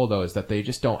on the whole, though, is that they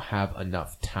just don't have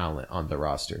enough talent on the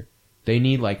roster. They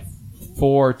need like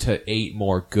 4 to 8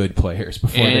 more good players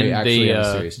before they actually have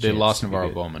a serious chance. They lost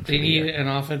Navarro Bowman. They need an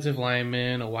offensive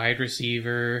lineman, a wide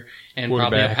receiver, and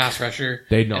probably a pass rusher.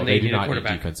 They do not need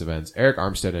defensive ends. Eric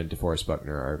Armstead and DeForest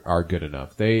Buckner are good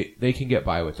enough. They can get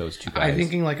by with those 2 guys. I'm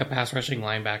thinking like a pass rushing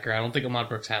linebacker. I don't think Ahmad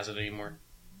Brooks has it anymore.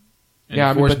 And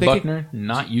DeForest Buckner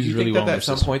not used really well. Do you think that at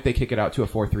some point they kick it out to a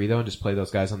 4-3 though and just play those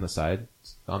guys on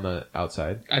the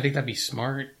outside? I think that'd be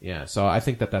smart. Yeah, so I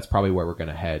think that's probably where we're going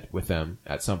to head with them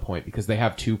at some point, because they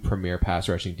have 2 premier pass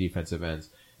rushing defensive ends,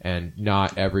 and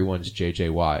not everyone's J.J.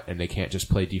 Watt, and they can't just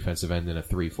play defensive end in a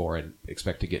 3-4 and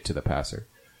expect to get to the passer.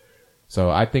 So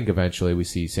I think eventually we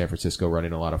see San Francisco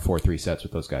running a lot of 4-3 sets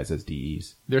with those guys as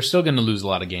DEs. They're still going to lose a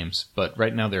lot of games, but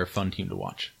right now they're a fun team to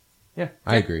watch. Yeah,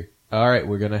 I agree. All right,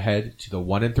 we're going to head to the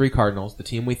 1-3 Cardinals, the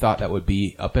team we thought that would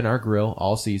be up in our grill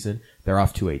all season. They're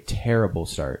off to a terrible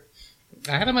start.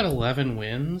 I had them at 11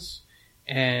 wins,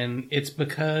 and it's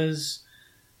because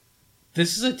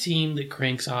this is a team that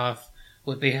cranks off.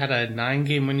 They had a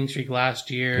 9-game winning streak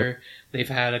last year. Yep. They've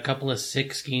had a couple of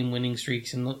 6-game winning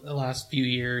streaks in the last few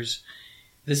years.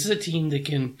 This is a team that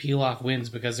can peel off wins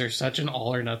because they're such an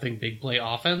all-or-nothing big play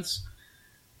offense.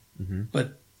 Mm-hmm.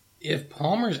 But if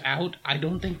Palmer's out, I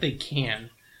don't think they can.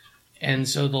 And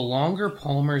so the longer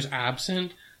Palmer's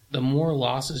absent, the more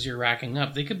losses you're racking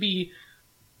up. They could be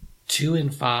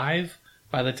 2-5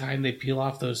 by the time they peel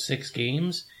off those 6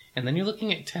 games, and then you're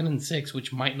looking at 10-6,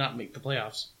 which might not make the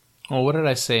playoffs. Well, what did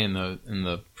I say in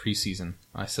the preseason?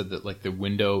 I said that like the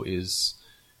window is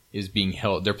being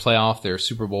held. Their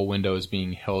Super Bowl window is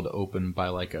being held open by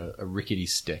like a rickety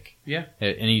stick. Yeah.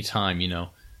 At any time,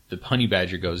 the Honey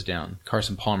Badger goes down,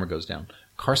 Carson Palmer goes down.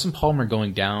 Carson Palmer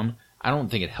going down, I don't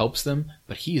think it helps them,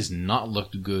 but he has not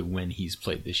looked good when he's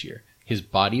played this year. His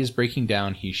body is breaking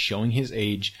down. He's showing his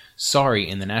age. Sorry,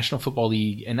 in the National Football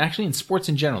League, and actually in sports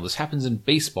in general, this happens in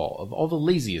baseball, of all the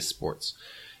laziest sports.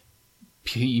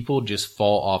 People just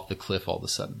fall off the cliff all of a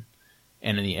sudden.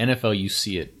 And in the NFL, you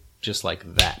see it just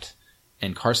like that.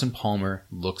 And Carson Palmer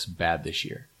looks bad this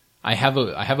year. I have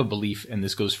a belief, and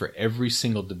this goes for every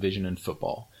single division in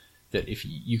football, that if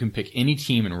you can pick any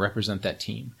team and represent that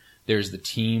team, there's the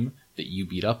team that you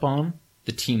beat up on,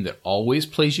 the team that always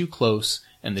plays you close,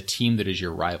 and the team that is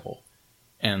your rival.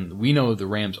 And we know the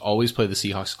Rams always play the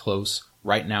Seahawks close.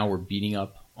 Right now we're beating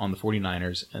up on the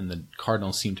 49ers, and the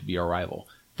Cardinals seem to be our rival.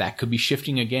 That could be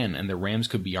shifting again, and the Rams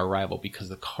could be our rival because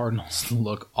the Cardinals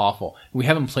look awful. We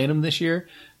haven't played them this year,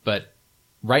 but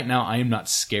right now I am not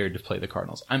scared to play the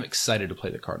Cardinals. I'm excited to play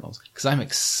the Cardinals because I'm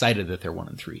excited that they're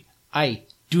 1-3. I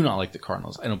do not like the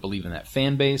Cardinals. I don't believe in that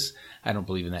fan base. I don't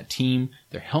believe in that team.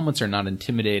 Their helmets are not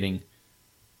intimidating.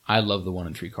 I love the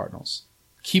 1-3 Cardinals.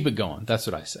 Keep it going. That's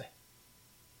what I say.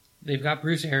 They've got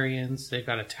Bruce Arians. They've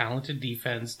got a talented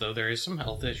defense, though there is some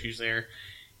health issues there.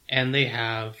 And they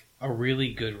have a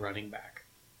really good running back.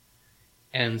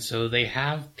 And so they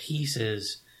have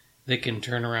pieces that can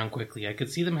turn around quickly. I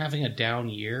could see them having a down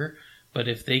year, but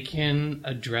if they can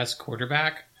address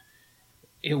quarterback,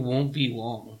 it won't be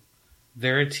long.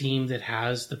 They're a team that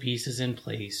has the pieces in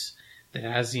place, that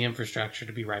has the infrastructure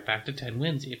to be right back to 10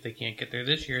 wins. If they can't get there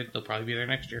this year, they'll probably be there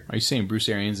next year. Are you saying Bruce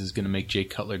Arians is going to make Jay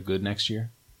Cutler good next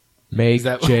year? Make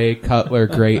Jay Cutler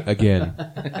great again.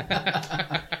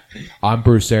 I'm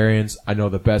Bruce Arians. I know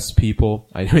the best people.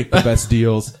 I make the best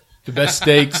deals. The best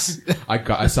steaks.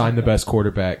 I signed the best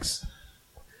quarterbacks.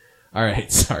 All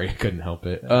right. Sorry, I couldn't help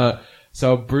it.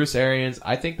 So Bruce Arians,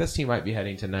 I think this team might be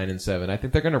heading to 9-7. I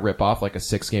think they're going to rip off like a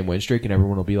 6-game win streak, and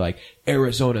everyone will be like,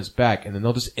 Arizona's back. And then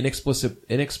they'll just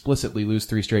inexplicitly lose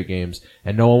 3 straight games,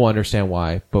 and no one will understand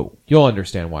why. But you'll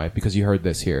understand why, because you heard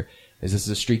this here. This is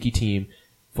a streaky team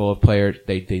full of players.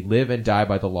 They live and die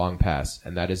by the long pass,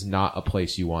 and that is not a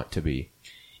place you want to be.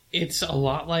 It's a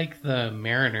lot like the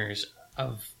Mariners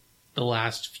of the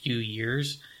last few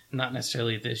years, not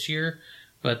necessarily this year,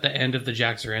 but the end of the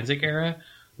Jack Zarenzik era,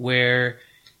 where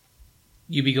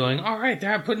you'd be going, all right,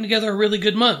 they're putting together a really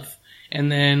good month.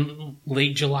 And then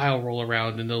late July will roll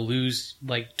around and they'll lose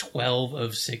like 12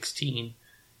 of 16.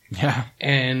 Yeah.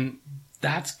 And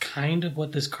that's kind of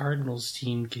what this Cardinals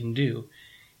team can do.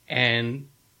 And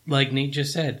like Nate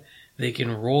just said, they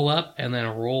can roll up and then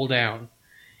roll down.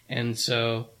 And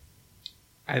so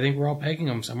I think we're all pegging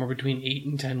them somewhere between 8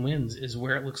 and 10 wins is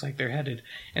where it looks like they're headed.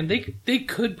 And they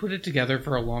could put it together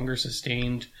for a longer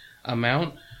sustained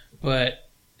amount, but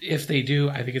if they do,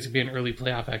 I think it's going to be an early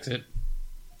playoff exit.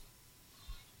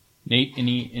 Nate,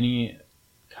 any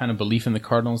kind of belief in the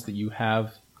Cardinals that you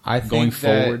have going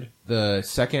forward? The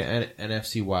second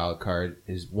NFC wild card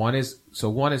is one is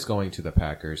going to the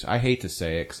Packers. I hate to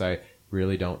say it because I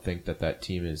really don't think that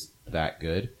team is that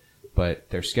good, but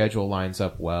their schedule lines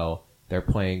up well. They're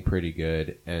playing pretty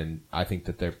good, and I think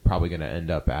that they're probably going to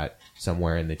end up at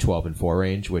somewhere in the 12-4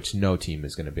 range, which no team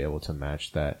is going to be able to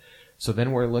match that. So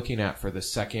then we're looking at, for the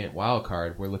second wild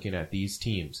card, we're looking at these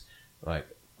teams like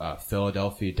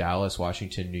Philadelphia, Dallas,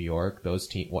 Washington, New York.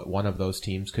 One of those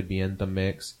teams could be in the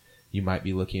mix. You might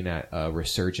be looking at a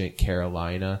resurgent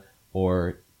Carolina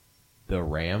or the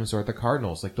Rams or the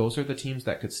Cardinals. Like, those are the teams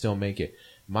that could still make it.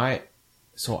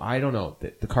 So I don't know.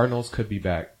 The Cardinals could be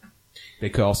back. They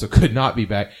could not be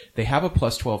back. They have a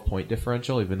plus 12 point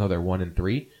differential, even though they're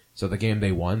 1-3. So the game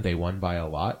they won by a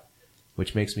lot,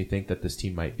 which makes me think that this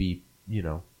team might be,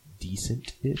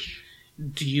 decent-ish.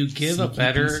 Do you give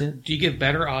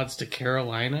better odds to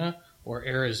Carolina or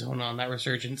Arizona on that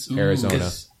resurgence? Arizona.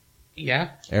 Yeah?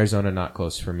 Arizona not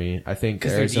close for me. I think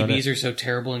because Arizona, their DBs are so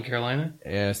terrible in Carolina?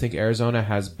 Yeah, I think Arizona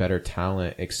has better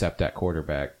talent except at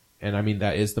quarterback. And I mean,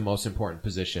 that is the most important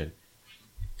position.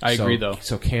 I agree, though.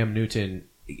 So Cam Newton,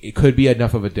 it could be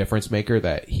enough of a difference maker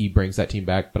that he brings that team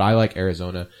back, but I like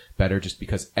Arizona better just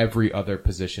because every other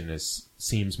position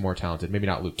seems more talented. Maybe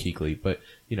not Luke Kuechly, but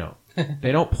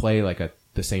they don't play like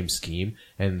the same scheme,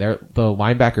 and the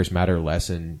linebackers matter less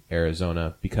in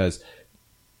Arizona because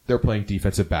they're playing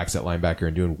defensive backs at linebacker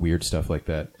and doing weird stuff like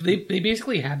that. They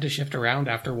basically had to shift around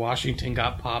after Washington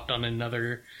got popped on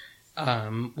another.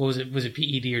 What was it? Was it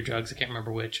PED or drugs? I can't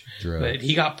remember which. Drugs. But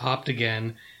he got popped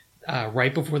again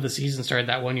right before the season started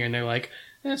that one year, and they're like,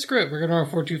 screw it, we're going to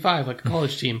run 4-2-5 like a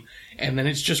college team. And then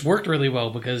it's just worked really well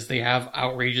because they have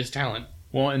outrageous talent.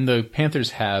 Well, and the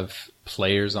Panthers have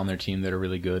players on their team that are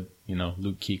really good. You know,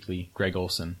 Luke Kuechly, Greg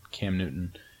Olsen, Cam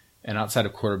Newton. And outside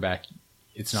of quarterback,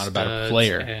 it's not about a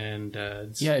player. And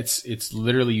yeah, it's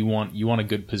literally you want a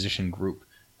good position group.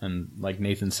 And like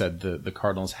Nathan said, the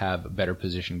Cardinals have better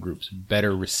position groups,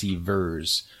 better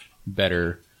receivers,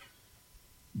 better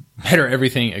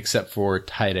everything except for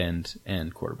tight end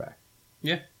and quarterback.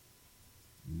 yeah.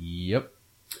 Yep.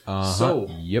 So-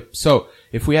 So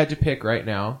if we had to pick right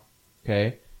now,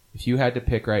 okay, if you had to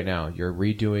pick right now, you're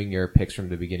redoing your picks from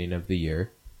the beginning of the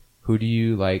year. Who do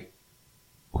you like?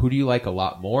 Who do you like a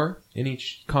lot more in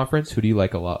each conference? Who do you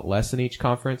like a lot less in each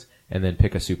conference? And then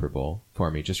pick a Super Bowl for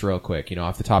me, just real quick. You know,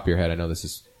 off the top of your head, I know this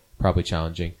is probably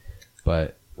challenging,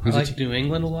 but I like New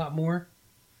England a lot more.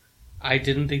 I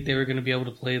didn't think they were going to be able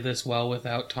to play this well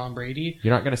without Tom Brady.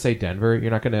 You're not going to say Denver?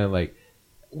 You're not going to like...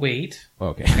 Wait. Oh,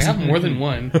 okay. I have more than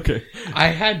one. Okay. I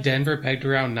had Denver pegged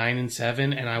around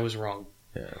 9-7, and I was wrong.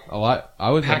 Yeah, a lot. I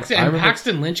was...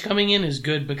 Paxton Lynch coming in is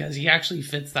good because he actually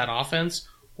fits that offense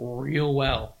real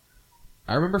well.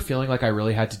 I remember feeling like I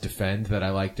really had to defend that I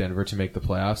liked Denver to make the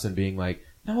playoffs and being like,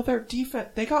 no, their defense,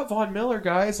 they got Von Miller,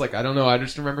 guys. Like, I don't know. I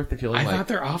just remember feeling I like... thought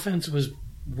their offense was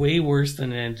way worse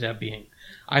than it ended up being.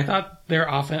 I thought they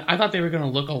were going to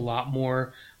look a lot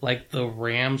more like the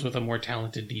Rams with a more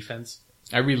talented defense.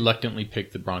 I reluctantly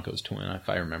picked the Broncos to win, if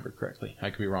I remember correctly. I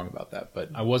could be wrong about that, but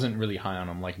I wasn't really high on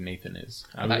them like Nathan is.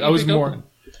 I was more... Oakland.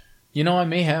 You know, I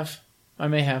may have.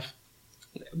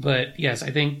 But yes,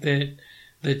 I think that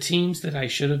the teams that I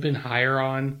should have been higher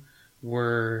on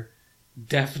were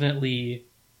definitely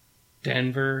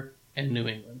Denver and New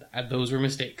England. Those were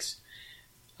mistakes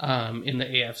in the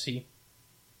AFC.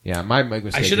 Yeah, my big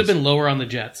mistake I should have been lower on the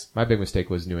Jets. My big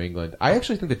mistake was New England. I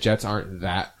actually think the Jets aren't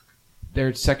that...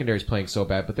 Their secondary is playing so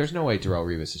bad, but there's no way Darrelle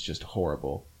Revis is just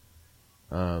horrible.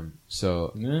 All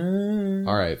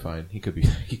right, fine. He could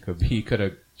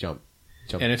have jumped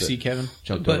NFC, Kevin?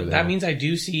 Jumped over But the that hill. means I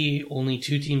do see only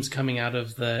two teams coming out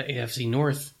of the AFC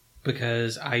North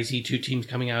because I see two teams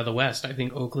coming out of the West. I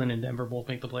think Oakland and Denver both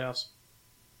make the playoffs.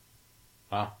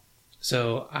 Wow.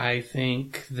 So I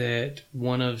think that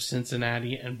one of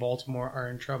Cincinnati and Baltimore are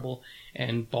in trouble,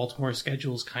 and Baltimore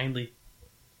schedules kindly.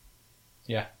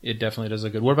 Yeah, it definitely does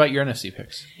look good. What about your NFC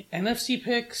picks? NFC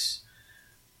picks,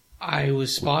 I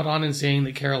was spot on in saying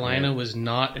that Carolina was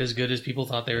not as good as people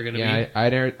thought they were going to be. I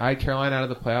had Carolina out of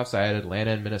the playoffs. I had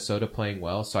Atlanta and Minnesota playing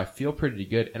well, so I feel pretty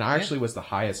good. And I actually was the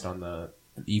highest on the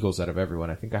Eagles out of everyone.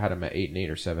 I think I had them at 8-8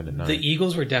 or 7-9. The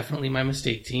Eagles were definitely my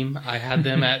mistake team. I had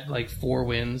them at like 4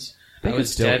 wins. I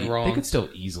was still, dead wrong. They could still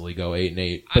easily go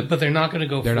 8-8, but they're not going to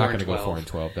go. They're 4-12. not going to go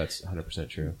 4-12. That's 100%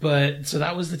 true. But so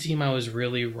that was the team I was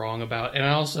really wrong about, and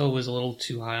I also was a little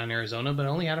too high on Arizona, but I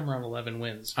only had them around 11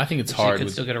 wins. I think it's which hard. They could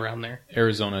with still get around there.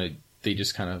 Arizona, they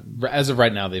just kind of, as of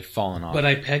right now, they've fallen off. But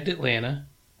I pegged Atlanta.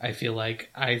 I feel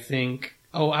like I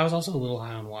was also a little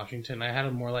high on Washington. I had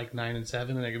them more like 9-7,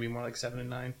 and they could be more like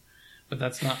 7-9. But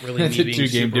that's not really that's me a being 2-game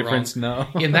super difference. wrong.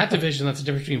 No, In that division, that's the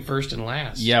difference between first and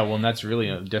last. Yeah, well, and that's really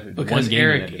a different. Because one game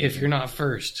Eric, in that if division. you're not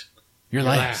first, you're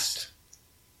last.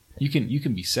 You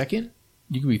can be second.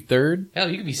 You can be third. hell,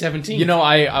 you could be 17. You know,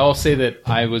 I will say that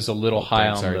I was a little high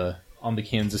I'm sorry. on the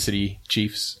Kansas City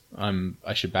Chiefs.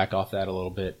 I should back off that a little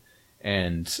bit.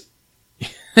 And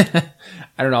I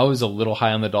don't know, I was a little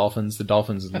high on the Dolphins. The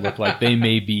Dolphins look like they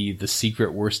may be the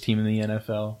secret worst team in the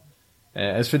NFL.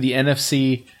 As for the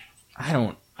NFC, I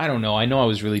don't know. I know I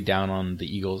was really down on the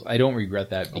Eagles. I don't regret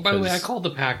that. Oh, by the way, I called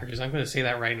the Packers. I'm going to say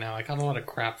that right now. I got a lot of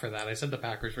crap for that. I said the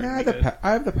Packers were Yeah, going to be good.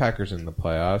 I have the Packers in the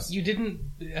playoffs. You didn't.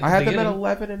 I had them at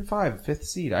 11-5, 5th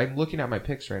seed. I'm looking at my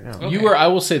picks right now. Okay. You were. I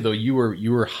will say though, you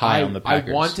were high on the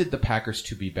Packers. I wanted the Packers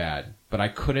to be bad, but I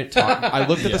couldn't talk. I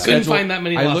looked at the Couldn't schedule. find that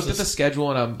many I losses. looked at the schedule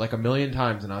and I'm like a million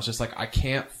times, and I was just like, I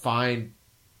can't find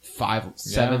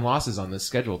 7 losses on this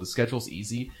schedule. The schedule's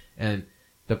easy, and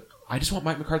I just want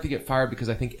Mike McCarthy to get fired because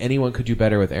I think anyone could do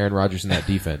better with Aaron Rodgers in that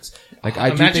defense. Like I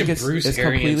do Imagine think Bruce it's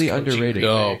Arians completely coaching underrated. Green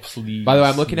Oh, Bay. please. By the way,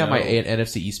 I'm looking at my no.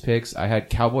 NFC East picks. I had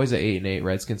Cowboys at 8-8,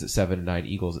 Redskins at 7-9,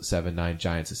 Eagles at 7-9,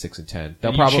 Giants at 6-10.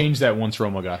 They'll You probably changed that once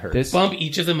Romo got hurt. Bump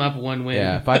each of them up 1 win.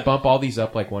 Yeah, if I bump all these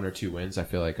up like 1 or 2 wins, I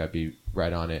feel like I'd be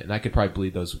right on it, and I could probably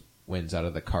bleed those wins out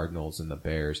of the Cardinals and the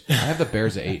Bears. I have the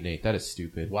Bears at 8-8. That is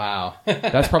stupid. Wow.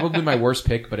 That's probably my worst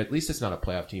pick, but at least it's not a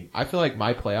playoff team. I feel like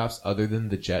my playoffs, other than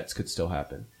the Jets, could still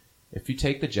happen. if you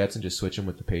take the Jets and just switch them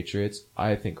with the Patriots,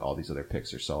 I think all these other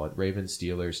picks are solid. Ravens,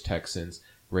 Steelers, Texans,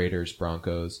 Raiders,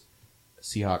 Broncos,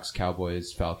 Seahawks,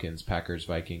 Cowboys, Falcons, Packers,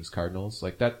 Vikings, Cardinals.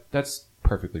 Like that's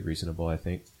perfectly reasonable, I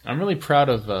think. I'm really proud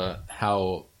of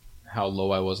how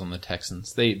low I was on the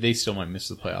Texans. They still might miss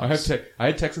the playoffs. I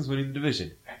had Texans winning the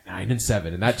division at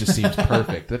 9-7, and that just seems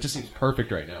perfect. That just seems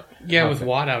perfect right now. Yeah, Perfect. with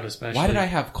Watt out especially. Why did I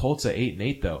have Colts at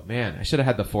 8-8 though? Man, I should have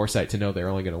had the foresight to know they're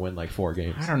only going to win like 4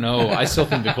 games. I don't know. I still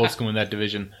think the Colts can win that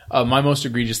division. My most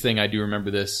egregious thing, I do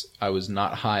remember this. I was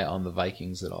not high on the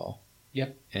Vikings at all.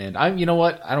 Yep. And you know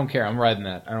what? I don't care. I'm riding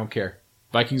that. I don't care.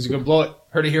 Vikings are going to blow it.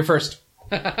 Heard it here first.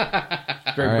 Very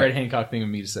right. Brett Hancock thing of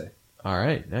me to say. All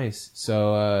right, nice.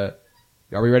 So,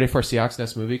 are we ready for Seahawks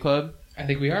Nest Movie Club? I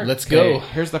think we are. Let's Okay, go.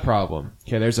 here's the problem.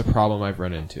 Okay, there's a problem I've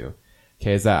run into.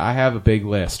 Okay, is that I have a big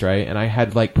list, right? And I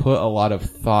had like put a lot of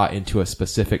thought into a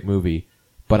specific movie,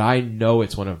 but I know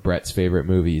it's one of Brett's favorite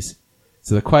movies.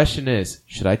 So the question is,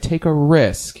 should I take a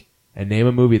risk and name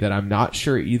a movie that I'm not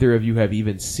sure either of you have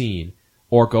even seen,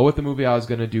 or go with the movie I was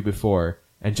going to do before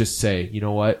and just say, you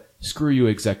know what? Screw you,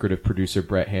 executive producer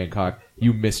Brett Hancock.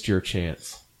 You missed your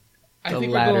chance. I The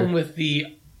think latter. we're going with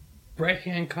the Brett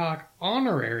Hancock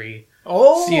honorary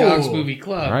Oh! Seahawks movie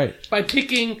club. Right. By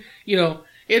picking,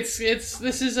 this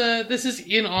is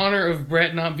in honor of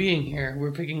Brett not being here.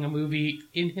 We're picking a movie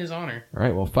in his honor. All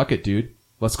right, well, fuck it, dude.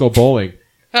 Let's go bowling.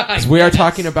 'Cause we are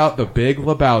talking about The Big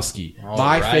Lebowski, All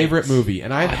my right. favorite movie,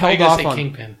 and I've I thought held you were gonna off say on.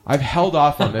 Kingpin. I've held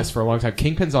off on this for a long time.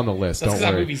 Kingpin's on the list. That's Don't because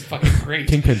that worry. movie's fucking great.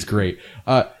 Kingpin's great.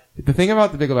 The thing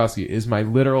about The Big Lebowski is my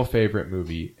literal favorite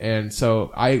movie, and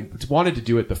so I wanted to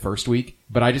do it the first week,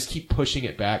 but I just keep pushing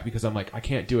it back because I'm like, I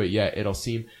can't do it yet. It'll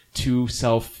seem too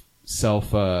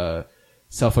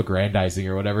self-aggrandizing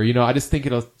or whatever. I just think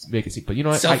it'll make it seem. But you know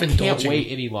what? I can't Self-indulging. wait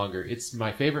any longer. It's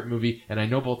my favorite movie, and I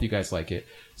know both you guys like it.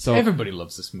 So Everybody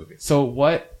loves this movie. So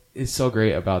what is so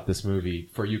great about this movie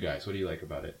for you guys? What do you like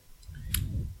about it?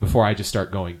 Before I just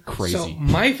start going crazy. So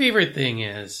my favorite thing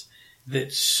is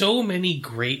that so many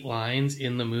great lines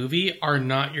in the movie are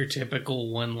not your typical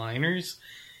one-liners.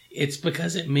 It's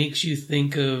because it makes you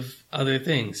think of other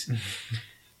things.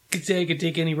 Could say I could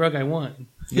take any rug I want.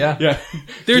 Yeah. yeah.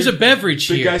 There's a beverage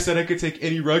The here. guy said I could take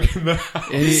any rug in the house.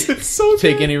 It's so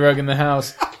Take good. any rug in the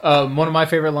house. One of my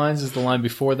favorite lines is the line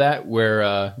before that, where,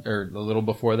 or a little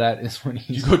before that, is when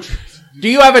he's... Do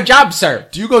you have a job, sir?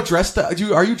 Do you go dressed? Are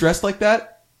you dressed like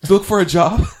that to look for a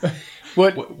job?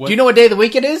 What? What- Do you know what day of the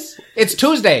week it is? It's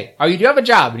Tuesday. Do you have a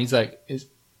job? And he's like, is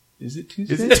it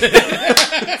Tuesday?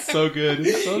 It's so good.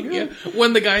 It's so good. Yeah.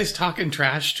 When the guy's talking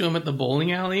trash to him at the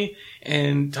bowling alley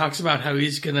and talks about how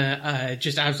he's gonna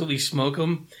just absolutely smoke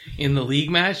him in the league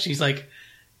match, he's like,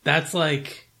 "That's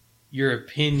like your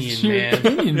opinion, man."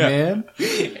 Opinion, Yeah. man.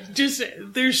 Just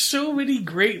there's so many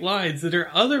great lines that are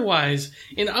otherwise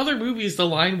in other movies the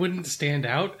line wouldn't stand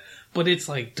out, but it's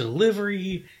like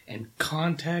delivery and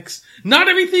context. Not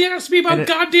everything has to be about And it-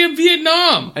 goddamn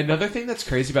Vietnam. Another thing that's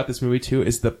crazy about this movie too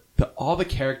is all the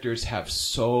characters have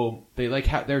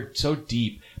they're so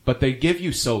deep, but they give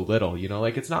you so little.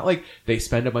 Like it's not like they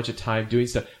spend a bunch of time doing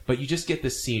stuff, but you just get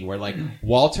this scene where like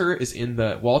Walter and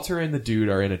the dude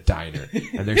are in a diner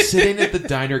and they're sitting at the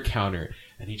diner counter,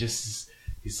 and he's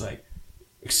like,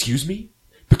 "Excuse me?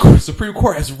 The Supreme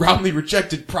Court has roundly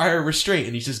rejected prior restraint,"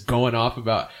 and he's just going off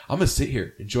about, "I'm gonna sit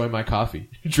here, enjoying my coffee,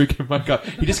 drinking my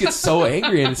coffee." He just gets so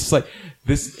angry, and it's just like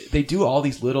this. They do all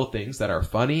these little things that are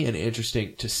funny and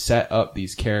interesting to set up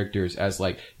these characters as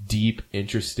like deep,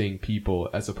 interesting people,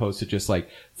 as opposed to just like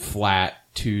flat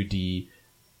 2D,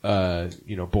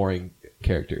 boring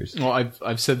characters. Well,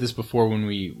 I've said this before when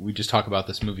we just talk about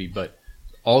this movie, but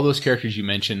all those characters you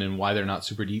mentioned and why they're not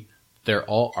super deep, they're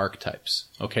all archetypes.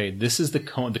 Okay, this is the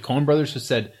Coen brothers have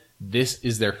said this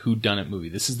is their whodunit movie.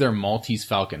 This is their Maltese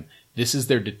Falcon. This is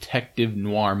their detective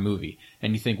noir movie.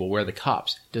 And you think, well, where are the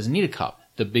cops? Doesn't need a cop.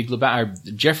 The big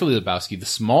Jeffrey Lebowski, the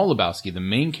small Lebowski, the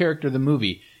main character of the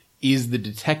movie, is the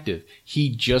detective. He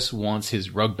just wants his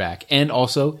rug back, and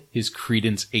also his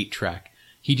Creedence 8-track.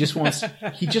 He just wants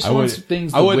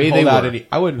things the way they were.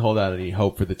 I wouldn't hold out any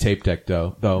hope for the tape deck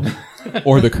though,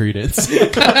 or the Credence.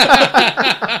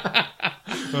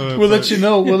 We'll let you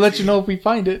know. We'll let you know if we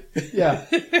find it. Yeah,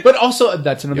 but also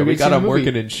that's another. Yeah, we great got scene in him the movie.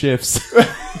 working in shifts.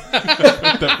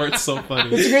 That part's so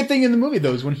funny. It's a great thing in the movie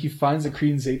though is when he finds the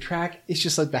Creedence 8-track. It's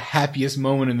just like the happiest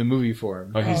moment in the the for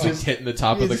him. Oh, he's like hitting the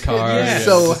top of the He's car. yeah, and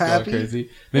so just going happy. crazy.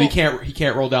 Then he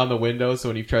can't roll down the window, so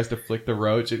when he tries to flick the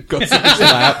roach, it goes in his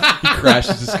lap. He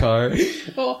crashes his car.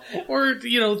 Well, or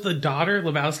the daughter,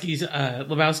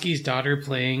 Lebowski's daughter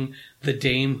playing the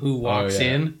dame who walks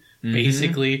in.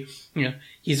 Basically,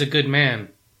 he's a good man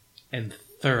and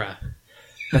thorough.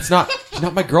 she's not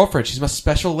my girlfriend. She's my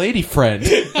special lady friend.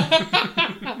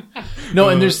 No,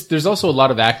 and there's also a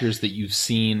lot of actors that you've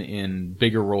seen in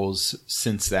bigger roles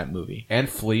since that movie. And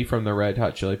Flea from the Red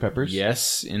Hot Chili Peppers.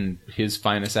 Yes, in his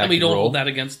finest And acted we don't role. hold that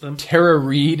against them. Tara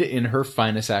Reid in her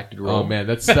finest acted role. Oh man,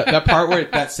 that's that part where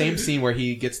that same scene where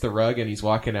he gets the rug and he's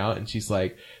walking out and she's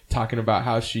like talking about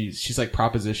how she's like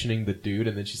propositioning the dude,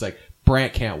 and then she's like,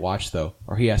 Brant can't watch though,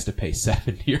 or he has to pay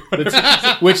 $70 or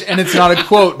whatever. Which, and it's not a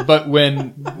quote, but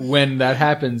when that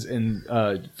happens in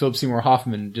Philip Seymour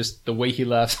Hoffman, just the way he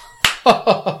laughs.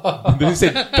 Then he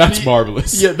said, "That's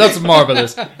marvelous." Yeah, that's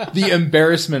marvelous. The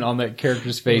embarrassment on that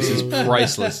character's face is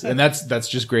priceless, and that's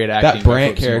just great acting. That Brant by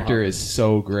Philip Seymour character Hoffman. is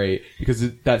so great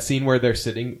because that scene where they're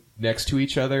sitting next to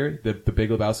each other, the Big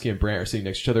Lebowski and Brant are sitting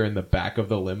next to each other in the back of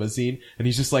the limousine, and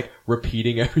he's just like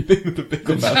repeating everything that the Big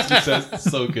Lebowski says. It's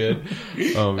so good.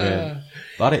 Oh man,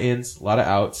 a lot of ins, a lot of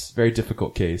outs. Very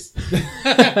difficult case.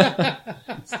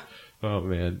 Oh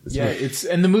man, Yeah,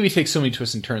 and the movie takes so many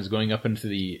twists and turns, going up into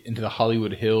the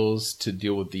Hollywood Hills to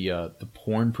deal with the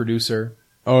porn producer.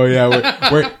 Oh yeah,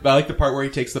 where I like the part where he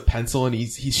takes the pencil and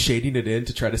he's shading it in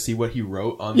to try to see what he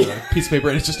wrote on the piece of paper,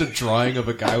 and it's just a drawing of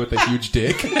a guy with a huge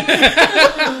dick.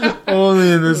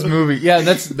 Only in this movie. Yeah,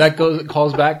 that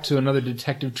calls back to another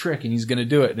detective trick, and he's gonna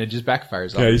do it, and it just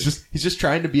backfires on Yeah, him. he's just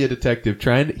trying to be a detective.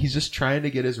 He's just trying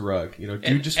to get his rug. You know, dude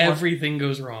And just everything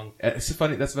goes wrong. It's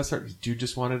funny. That's the best part. Dude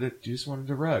just wanted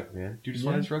a rug, man. Dude just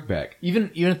wanted his rug back. Even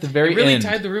at the very It really end,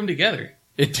 tied the room together.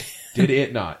 it. Did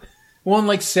it not? Well, and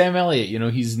like Sam Elliott,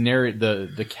 he's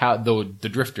the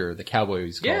drifter, the cowboy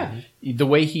he's called. Yeah. The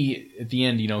way he, at the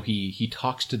end, he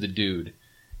talks to the dude,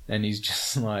 and he's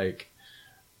just like,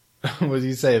 what does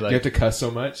he say? You Like, have to cuss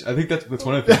so much. I think that's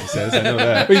one of the things he says. I know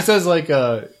that. he says like,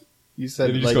 he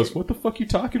said And he like, just goes, "What the fuck you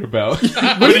talking about?"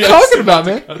 what are you talking about,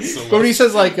 man? Cuss so But when he much.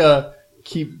 says like,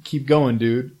 keep going,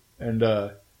 dude, and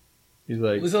he's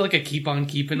like, Was it like a keep on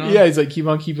keeping on? yeah, he's like, keep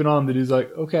on keeping on. The dude's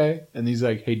like, okay, and he's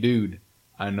like, hey, dude,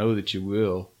 I know that you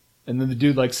will. And then the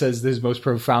dude like says his most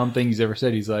profound thing he's ever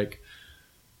said. He's like,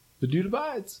 the dude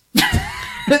abides.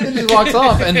 And just walks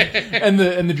off, and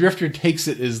the drifter takes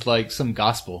it as like some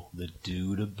gospel. The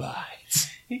dude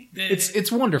abides.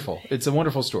 It's wonderful. It's a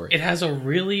wonderful story. It has a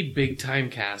really big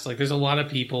time cast. Like, there's a lot of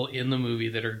people in the movie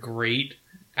that are great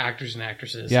actors and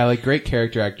actresses. Yeah, like great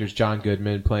character actors. John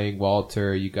Goodman playing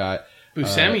Walter. You got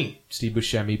Buscemi. Steve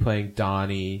Buscemi playing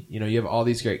Donnie. You have all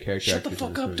these great character Shut the actors. in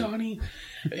fuck this up, movie. Donnie.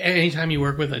 Anytime you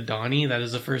work with a Donnie, that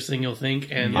is the first thing you'll think,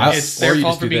 and Yes. it's Or their you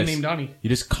fault just for do being this. named Donnie. You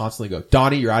just constantly go,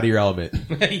 Donnie, you're out of your element.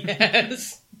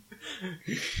 Yes.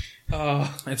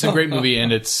 Oh, It's a great movie,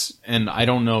 and I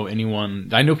don't know anyone.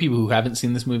 I know people who haven't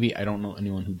seen this movie. I don't know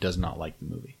anyone who does not like the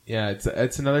movie. Yeah,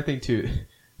 it's another thing too.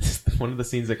 One of the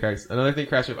scenes that cracks. Another thing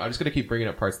cracks me up. I'm just gonna keep bringing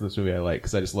up parts of this movie I like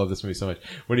because I just love this movie so much.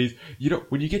 When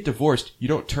when you get divorced, you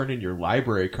don't turn in your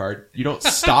library card. You don't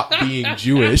stop being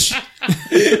Jewish.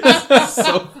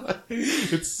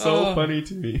 It's so funny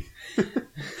to me.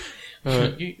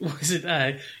 was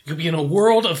it? You'll be in a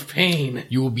world of pain.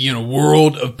 You will be in a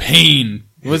world of pain.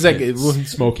 What was that?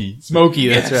 Smokey. Smokey.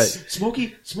 That's Yes. right.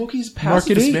 Smokey's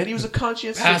pacifist, Market man. He was a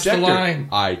conscientious Pass the objector. line.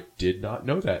 I did not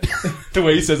know that. The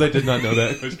way he says I did not know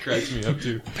that just cracks me up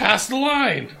too. Pass the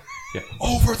line. Yeah.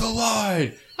 Over the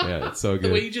line. Yeah, it's so The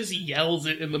way good. he just yells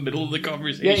it in the middle of the Yeah,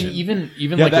 conversation. even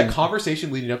Yeah, like that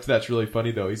conversation leading up to that's really funny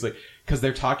though. He's like, because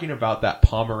they're talking about that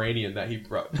Pomeranian that he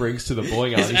brings to the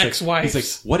bowling alley. His He's ex-wife's. like,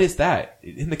 what is that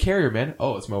in the carrier, man?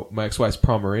 Oh, it's my ex-wife's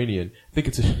Pomeranian. I think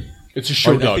it's a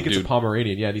show I dog, think it's dude. a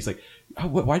Pomeranian. Yeah, and he's like, oh,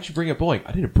 why'd you bring it bowling?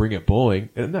 I didn't bring it bowling,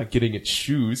 and I'm not getting its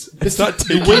shoes. It's not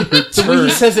taking her The way turn.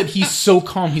 he says it, he's so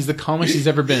calm. He's the calmest he's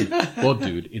ever been. Well,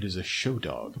 dude, it is a show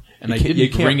dog, and I You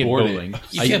didn't can't bring it board it. bowling.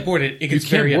 You can't board it. It You gets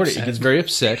can't very board upset. it. It gets very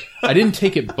upset. I didn't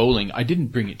take it bowling. I didn't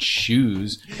bring its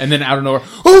shoes. And then out of nowhere,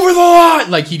 over the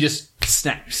line! Like he just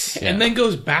snaps. And then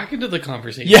goes back into the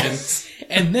conversation. Yes.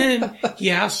 And then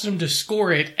he asks him to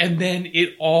score it, and then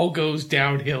it all goes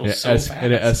downhill so fast.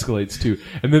 And it escalates too.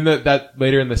 And then that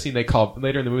later in the scene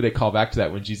later in the movie they call back to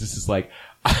that when Jesus is like,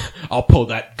 I'll pull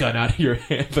that gun out of your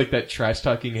hand, like that trash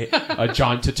talking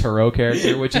John Turturro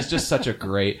character, which is just such a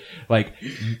great, like,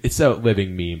 it's a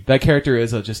living meme. That character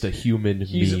is just a human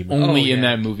He's meme. only Oh, in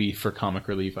yeah. that movie for comic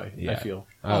relief, I feel.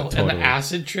 And Totally. the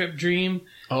acid trip dream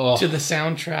Oh. to the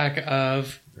soundtrack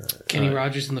of Kenny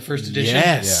Rogers in the first edition.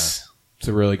 Yes. It's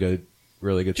a really good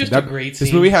Just scene. a great This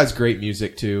scene. movie has great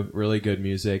music too, really good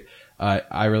music.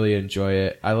 I really enjoy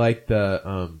it. I like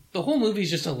the The whole movie's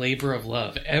just a labor of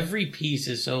love. Every piece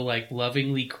is so like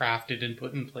lovingly crafted and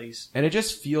put in place. and it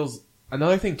just feels.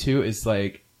 Another thing too is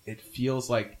like it feels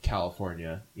like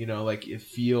California. You know, like it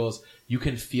feels, you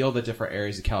can feel the different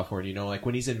areas of California. You know, like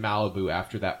when he's in Malibu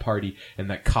after that party and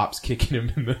that cop's kicking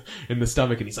him in the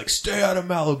stomach and he's like, "Stay out of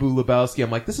Malibu, Lebowski."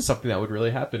 I'm like, this is something that would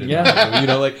really happen in Malibu. You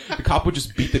know, like the cop would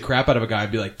just beat the crap out of a guy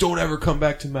and be like, "Don't ever come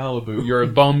back to Malibu. You're a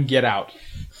bum, get out."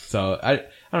 So I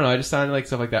don't know. I just sounded like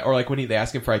stuff like that. Or like when they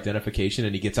ask him for identification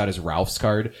and he gets out his Ralph's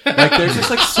card. Like there's just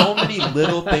like so many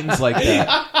little things like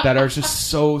that are just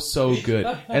so good.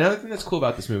 And another thing that's cool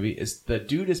about this movie is the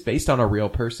dude is based on a real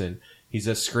person. He's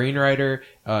a screenwriter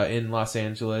in Los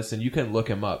Angeles, and you can look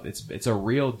him up. It's a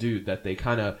real dude that they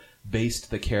kind of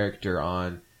based the character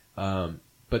on.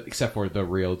 But except for the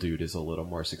real dude is a little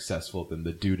more successful than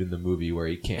the dude in the movie where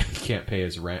he can't pay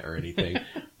his rent or anything.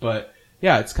 But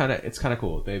yeah, it's kind of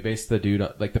cool. They based the dude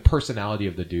on, like the personality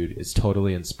of the dude is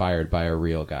totally inspired by a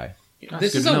real guy.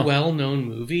 This is a well-known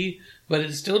movie, but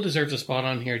it still deserves a spot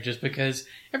on here just because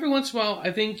every once in a while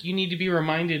I think you need to be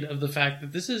reminded of the fact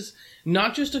that this is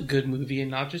not just a good movie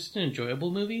and not just an enjoyable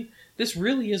movie. This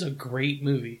really is a great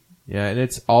movie. Yeah, and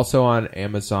it's also on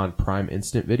Amazon Prime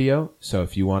Instant Video, so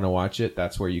if you want to watch it,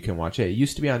 that's where you can watch it. It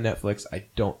used to be on Netflix. I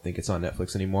don't think it's on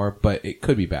Netflix anymore, but it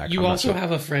could be back. You also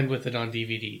have a friend with it on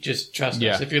DVD. Just trust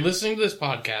us. If you're listening to this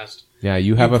podcast,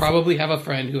 you probably have a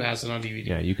friend who has it on DVD.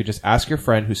 Yeah, you could just ask your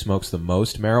friend who smokes the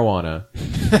most marijuana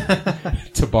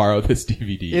to borrow this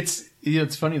DVD.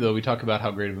 It's funny though. We talk about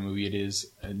how great of a movie it is,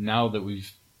 and now that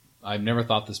I've never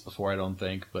thought this before. I don't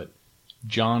think, but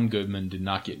John Goodman did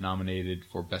not get nominated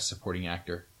for Best Supporting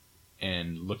Actor.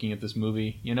 And looking at this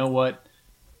movie, you know what?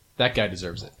 That guy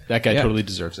deserves it. That guy totally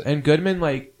deserves it. And Goodman,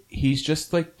 like, he's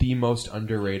just like the most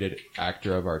underrated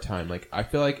actor of our time. Like, I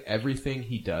feel like everything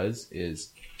he does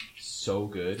is so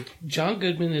good. John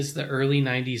Goodman is the early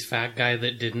 90s fat guy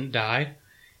that didn't die.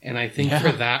 And I think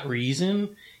for that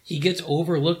reason, he gets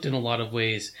overlooked in a lot of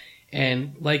ways.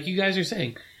 And like you guys are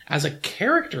saying, as a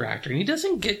character actor, and he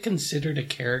doesn't get considered a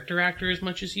character actor as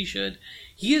much as he should,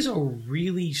 he is a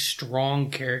really strong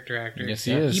character actor. Yes,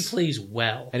 he is. He plays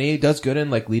well. And he does good in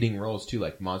like leading roles too,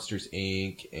 like Monsters,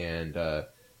 Inc. and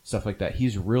stuff like that.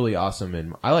 He's really awesome,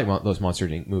 and I like those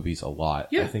Monsters, Inc. movies a lot.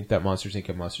 Yeah. I think that Monsters, Inc.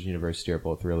 and Monsters University are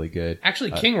both really good.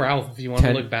 Actually, King Ralph, if you want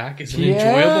to look back, is an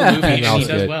enjoyable movie, and he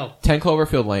does well. 10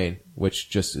 Cloverfield Lane, which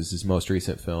just is his most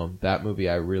recent film. That movie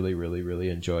I really, really, really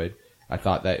enjoyed. I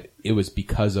thought that it was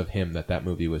because of him that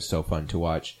movie was so fun to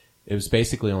watch. It was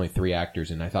basically only 3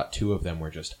 actors, and I thought 2 of them were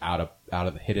just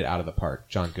hit it out of the park.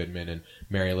 John Goodman and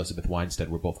Mary Elizabeth Winstead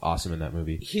were both awesome in that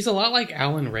movie. He's a lot like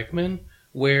Alan Rickman,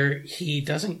 where he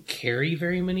doesn't carry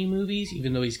very many movies,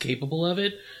 even though he's capable of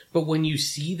it. But when you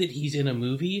see that he's in a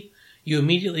movie, you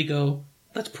immediately go,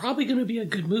 that's probably going to be a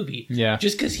good movie. Yeah.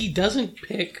 Just because he doesn't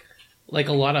pick like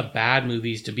a lot of bad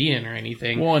movies to be in or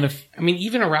anything. Well, and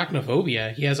even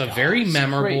Arachnophobia, he has a very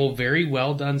memorable, very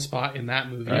well done spot in that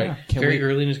movie. Right.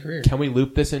 Early in his career. Can we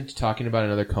loop this into talking about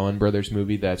another Coen Brothers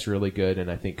movie that's really good and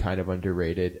I think kind of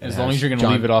underrated? As long as you're going to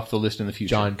leave it off the list in the future.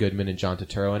 John Goodman and John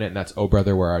Turturro in it, and that's Oh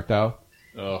Brother, Where Art Thou?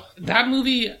 Oh. That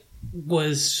movie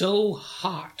was so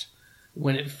hot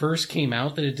when it first came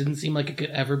out that it didn't seem like it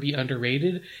could ever be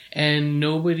underrated, and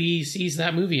nobody sees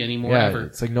that movie anymore ever.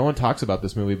 It's like no one talks about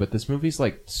this movie, but this movie's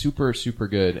like super, super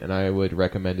good, and I would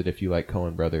recommend it if you like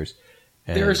Coen Brothers.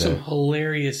 And, there are some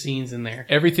hilarious scenes in there.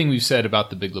 Everything we've said about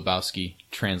The Big Lebowski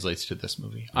translates to this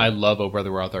movie. I love Oh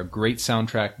Brother, Where Art Thou. Great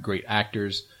soundtrack, great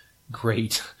actors,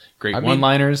 great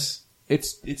one-liners.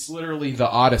 It's literally the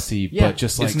Odyssey, but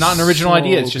just like it's not an original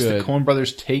idea. It's just good. the Coen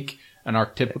Brothers take an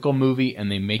archetypical movie and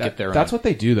they make it their own. That's what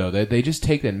they do, though. They just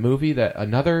take a movie that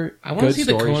another. I want to see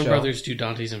the Coen Brothers do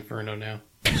Dante's Inferno now.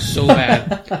 So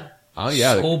bad. Oh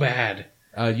yeah, so bad.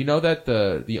 You know that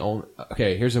the only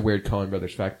here's a weird Coen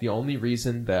Brothers fact. The only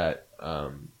reason that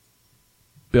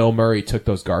Bill Murray took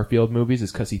those Garfield movies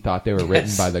is because he thought they were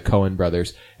written by the Coen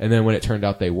Brothers, and then when it turned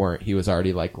out they weren't, he was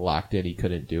already like locked in. He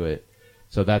couldn't do it.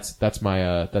 So that's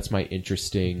my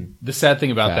interesting. The sad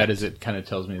thing about that is it kind of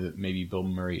tells me that maybe Bill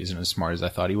Murray isn't as smart as I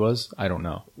thought he was. I don't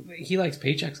know. He likes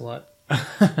paychecks a lot.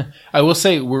 I will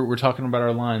say we're talking about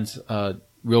our lines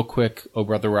real quick. Oh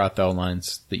Brother, Where Art Thou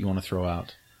lines that you want to throw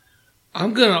out.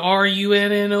 I'm gonna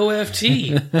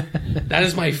RUNNOFT. That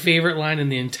is my favorite line in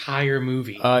the entire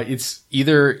movie. It's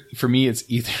either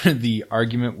the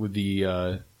argument with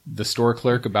the store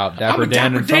clerk about Dapper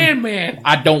Dan. I'm a Dapper Dan man.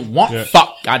 I don't want fuck.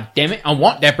 God damn it! I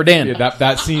want Dapper Dan. Yeah,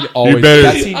 that scene always.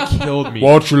 That scene killed me.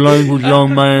 Watch your language,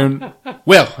 young man.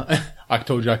 Well, I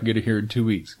told you I can get it here in 2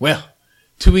 weeks. Well,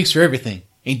 2 weeks for everything.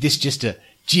 Ain't this just a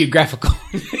geographical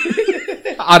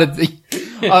oddity?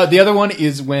 The other one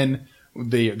is when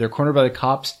they're cornered by the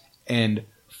cops, and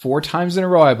 4 times in a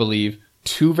row, I believe,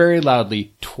 2 very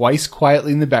loudly, twice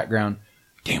quietly in the background,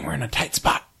 damn, we're in a tight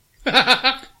spot.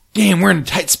 Damn, we're in a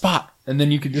tight spot. And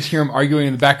then you could just hear them arguing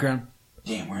in the background.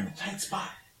 Damn, we're in a tight spot.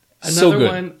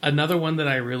 Another one that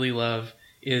I really love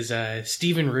is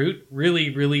Stephen Root. Really,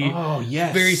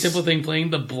 very simple thing, playing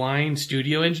the blind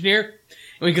studio engineer.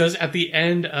 And he goes at the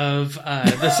end of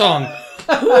the song,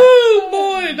 "Ooh,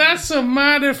 boy, that's some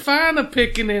mighty fine a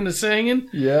picking and a singing."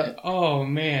 Yeah. Oh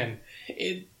man,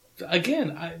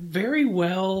 very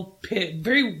well picked,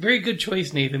 very good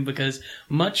choice, Nathan. Because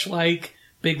much like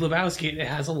Big Lebowski, it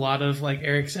has a lot of, like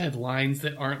Eric said, lines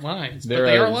that aren't lines, but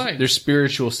they are lines. They're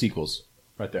spiritual sequels,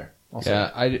 right there.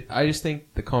 Yeah, I just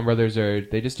think the Coen brothers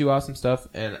they just do awesome stuff,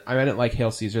 and I didn't like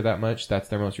Hail Caesar that much. That's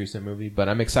their most recent movie, but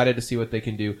I'm excited to see what they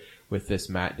can do with this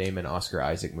Matt Damon, Oscar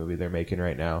Isaac movie they're making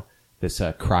right now. This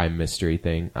crime mystery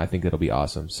thing. I think it'll be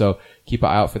awesome. So keep an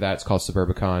eye out for that. It's called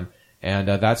Suburbicon, and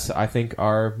that's, I think,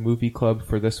 our movie club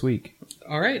for this week.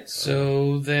 All right,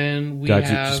 so then we have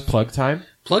just plug time.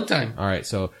 Plug time. All right,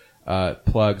 so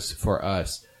plugs for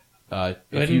us. Go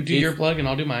ahead and do your plug, and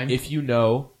I'll do mine. If you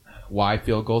know why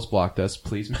Field Goals blocked us,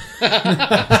 please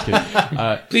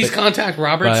please contact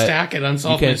Robert Stack at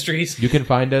Unsolved Mysteries. You can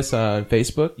find us on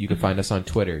Facebook. You can find us on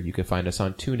Twitter. You can find us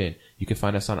on TuneIn. You can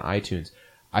find us on iTunes.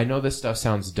 I know this stuff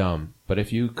sounds dumb, but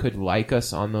if you could like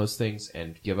us on those things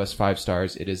and give us 5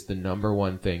 stars, it is the number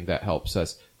one thing that helps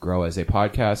us grow as a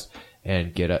podcast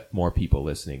and get more people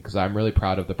listening. Because I'm really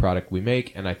proud of the product we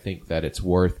make, and I think that it's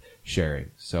worth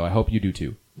sharing. So I hope you do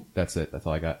too. That's it. That's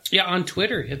all I got. Yeah, on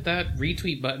Twitter, hit that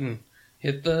retweet button.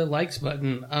 Hit the likes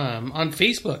button. On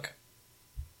Facebook,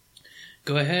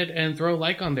 go ahead and throw a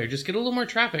like on there. Just get a little more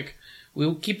traffic.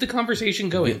 We'll keep the conversation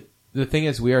going. The thing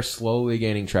is, we are slowly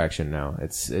gaining traction now.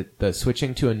 The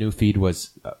switching to a new feed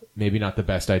was maybe not the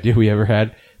best idea we ever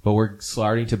had, but we're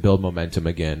starting to build momentum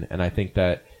again. And I think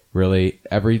that really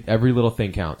every little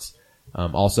thing counts.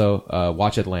 Also,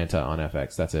 watch Atlanta on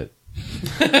FX. That's it.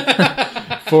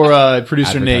 For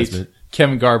producer Nate,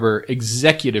 Kevin Garber,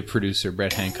 executive producer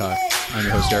Brett Hancock, I'm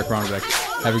your host Eric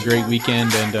Ronnebeck. Have a great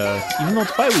weekend, and even though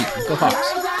it's bye week, go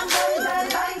Hawks.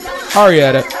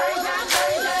 Arietta.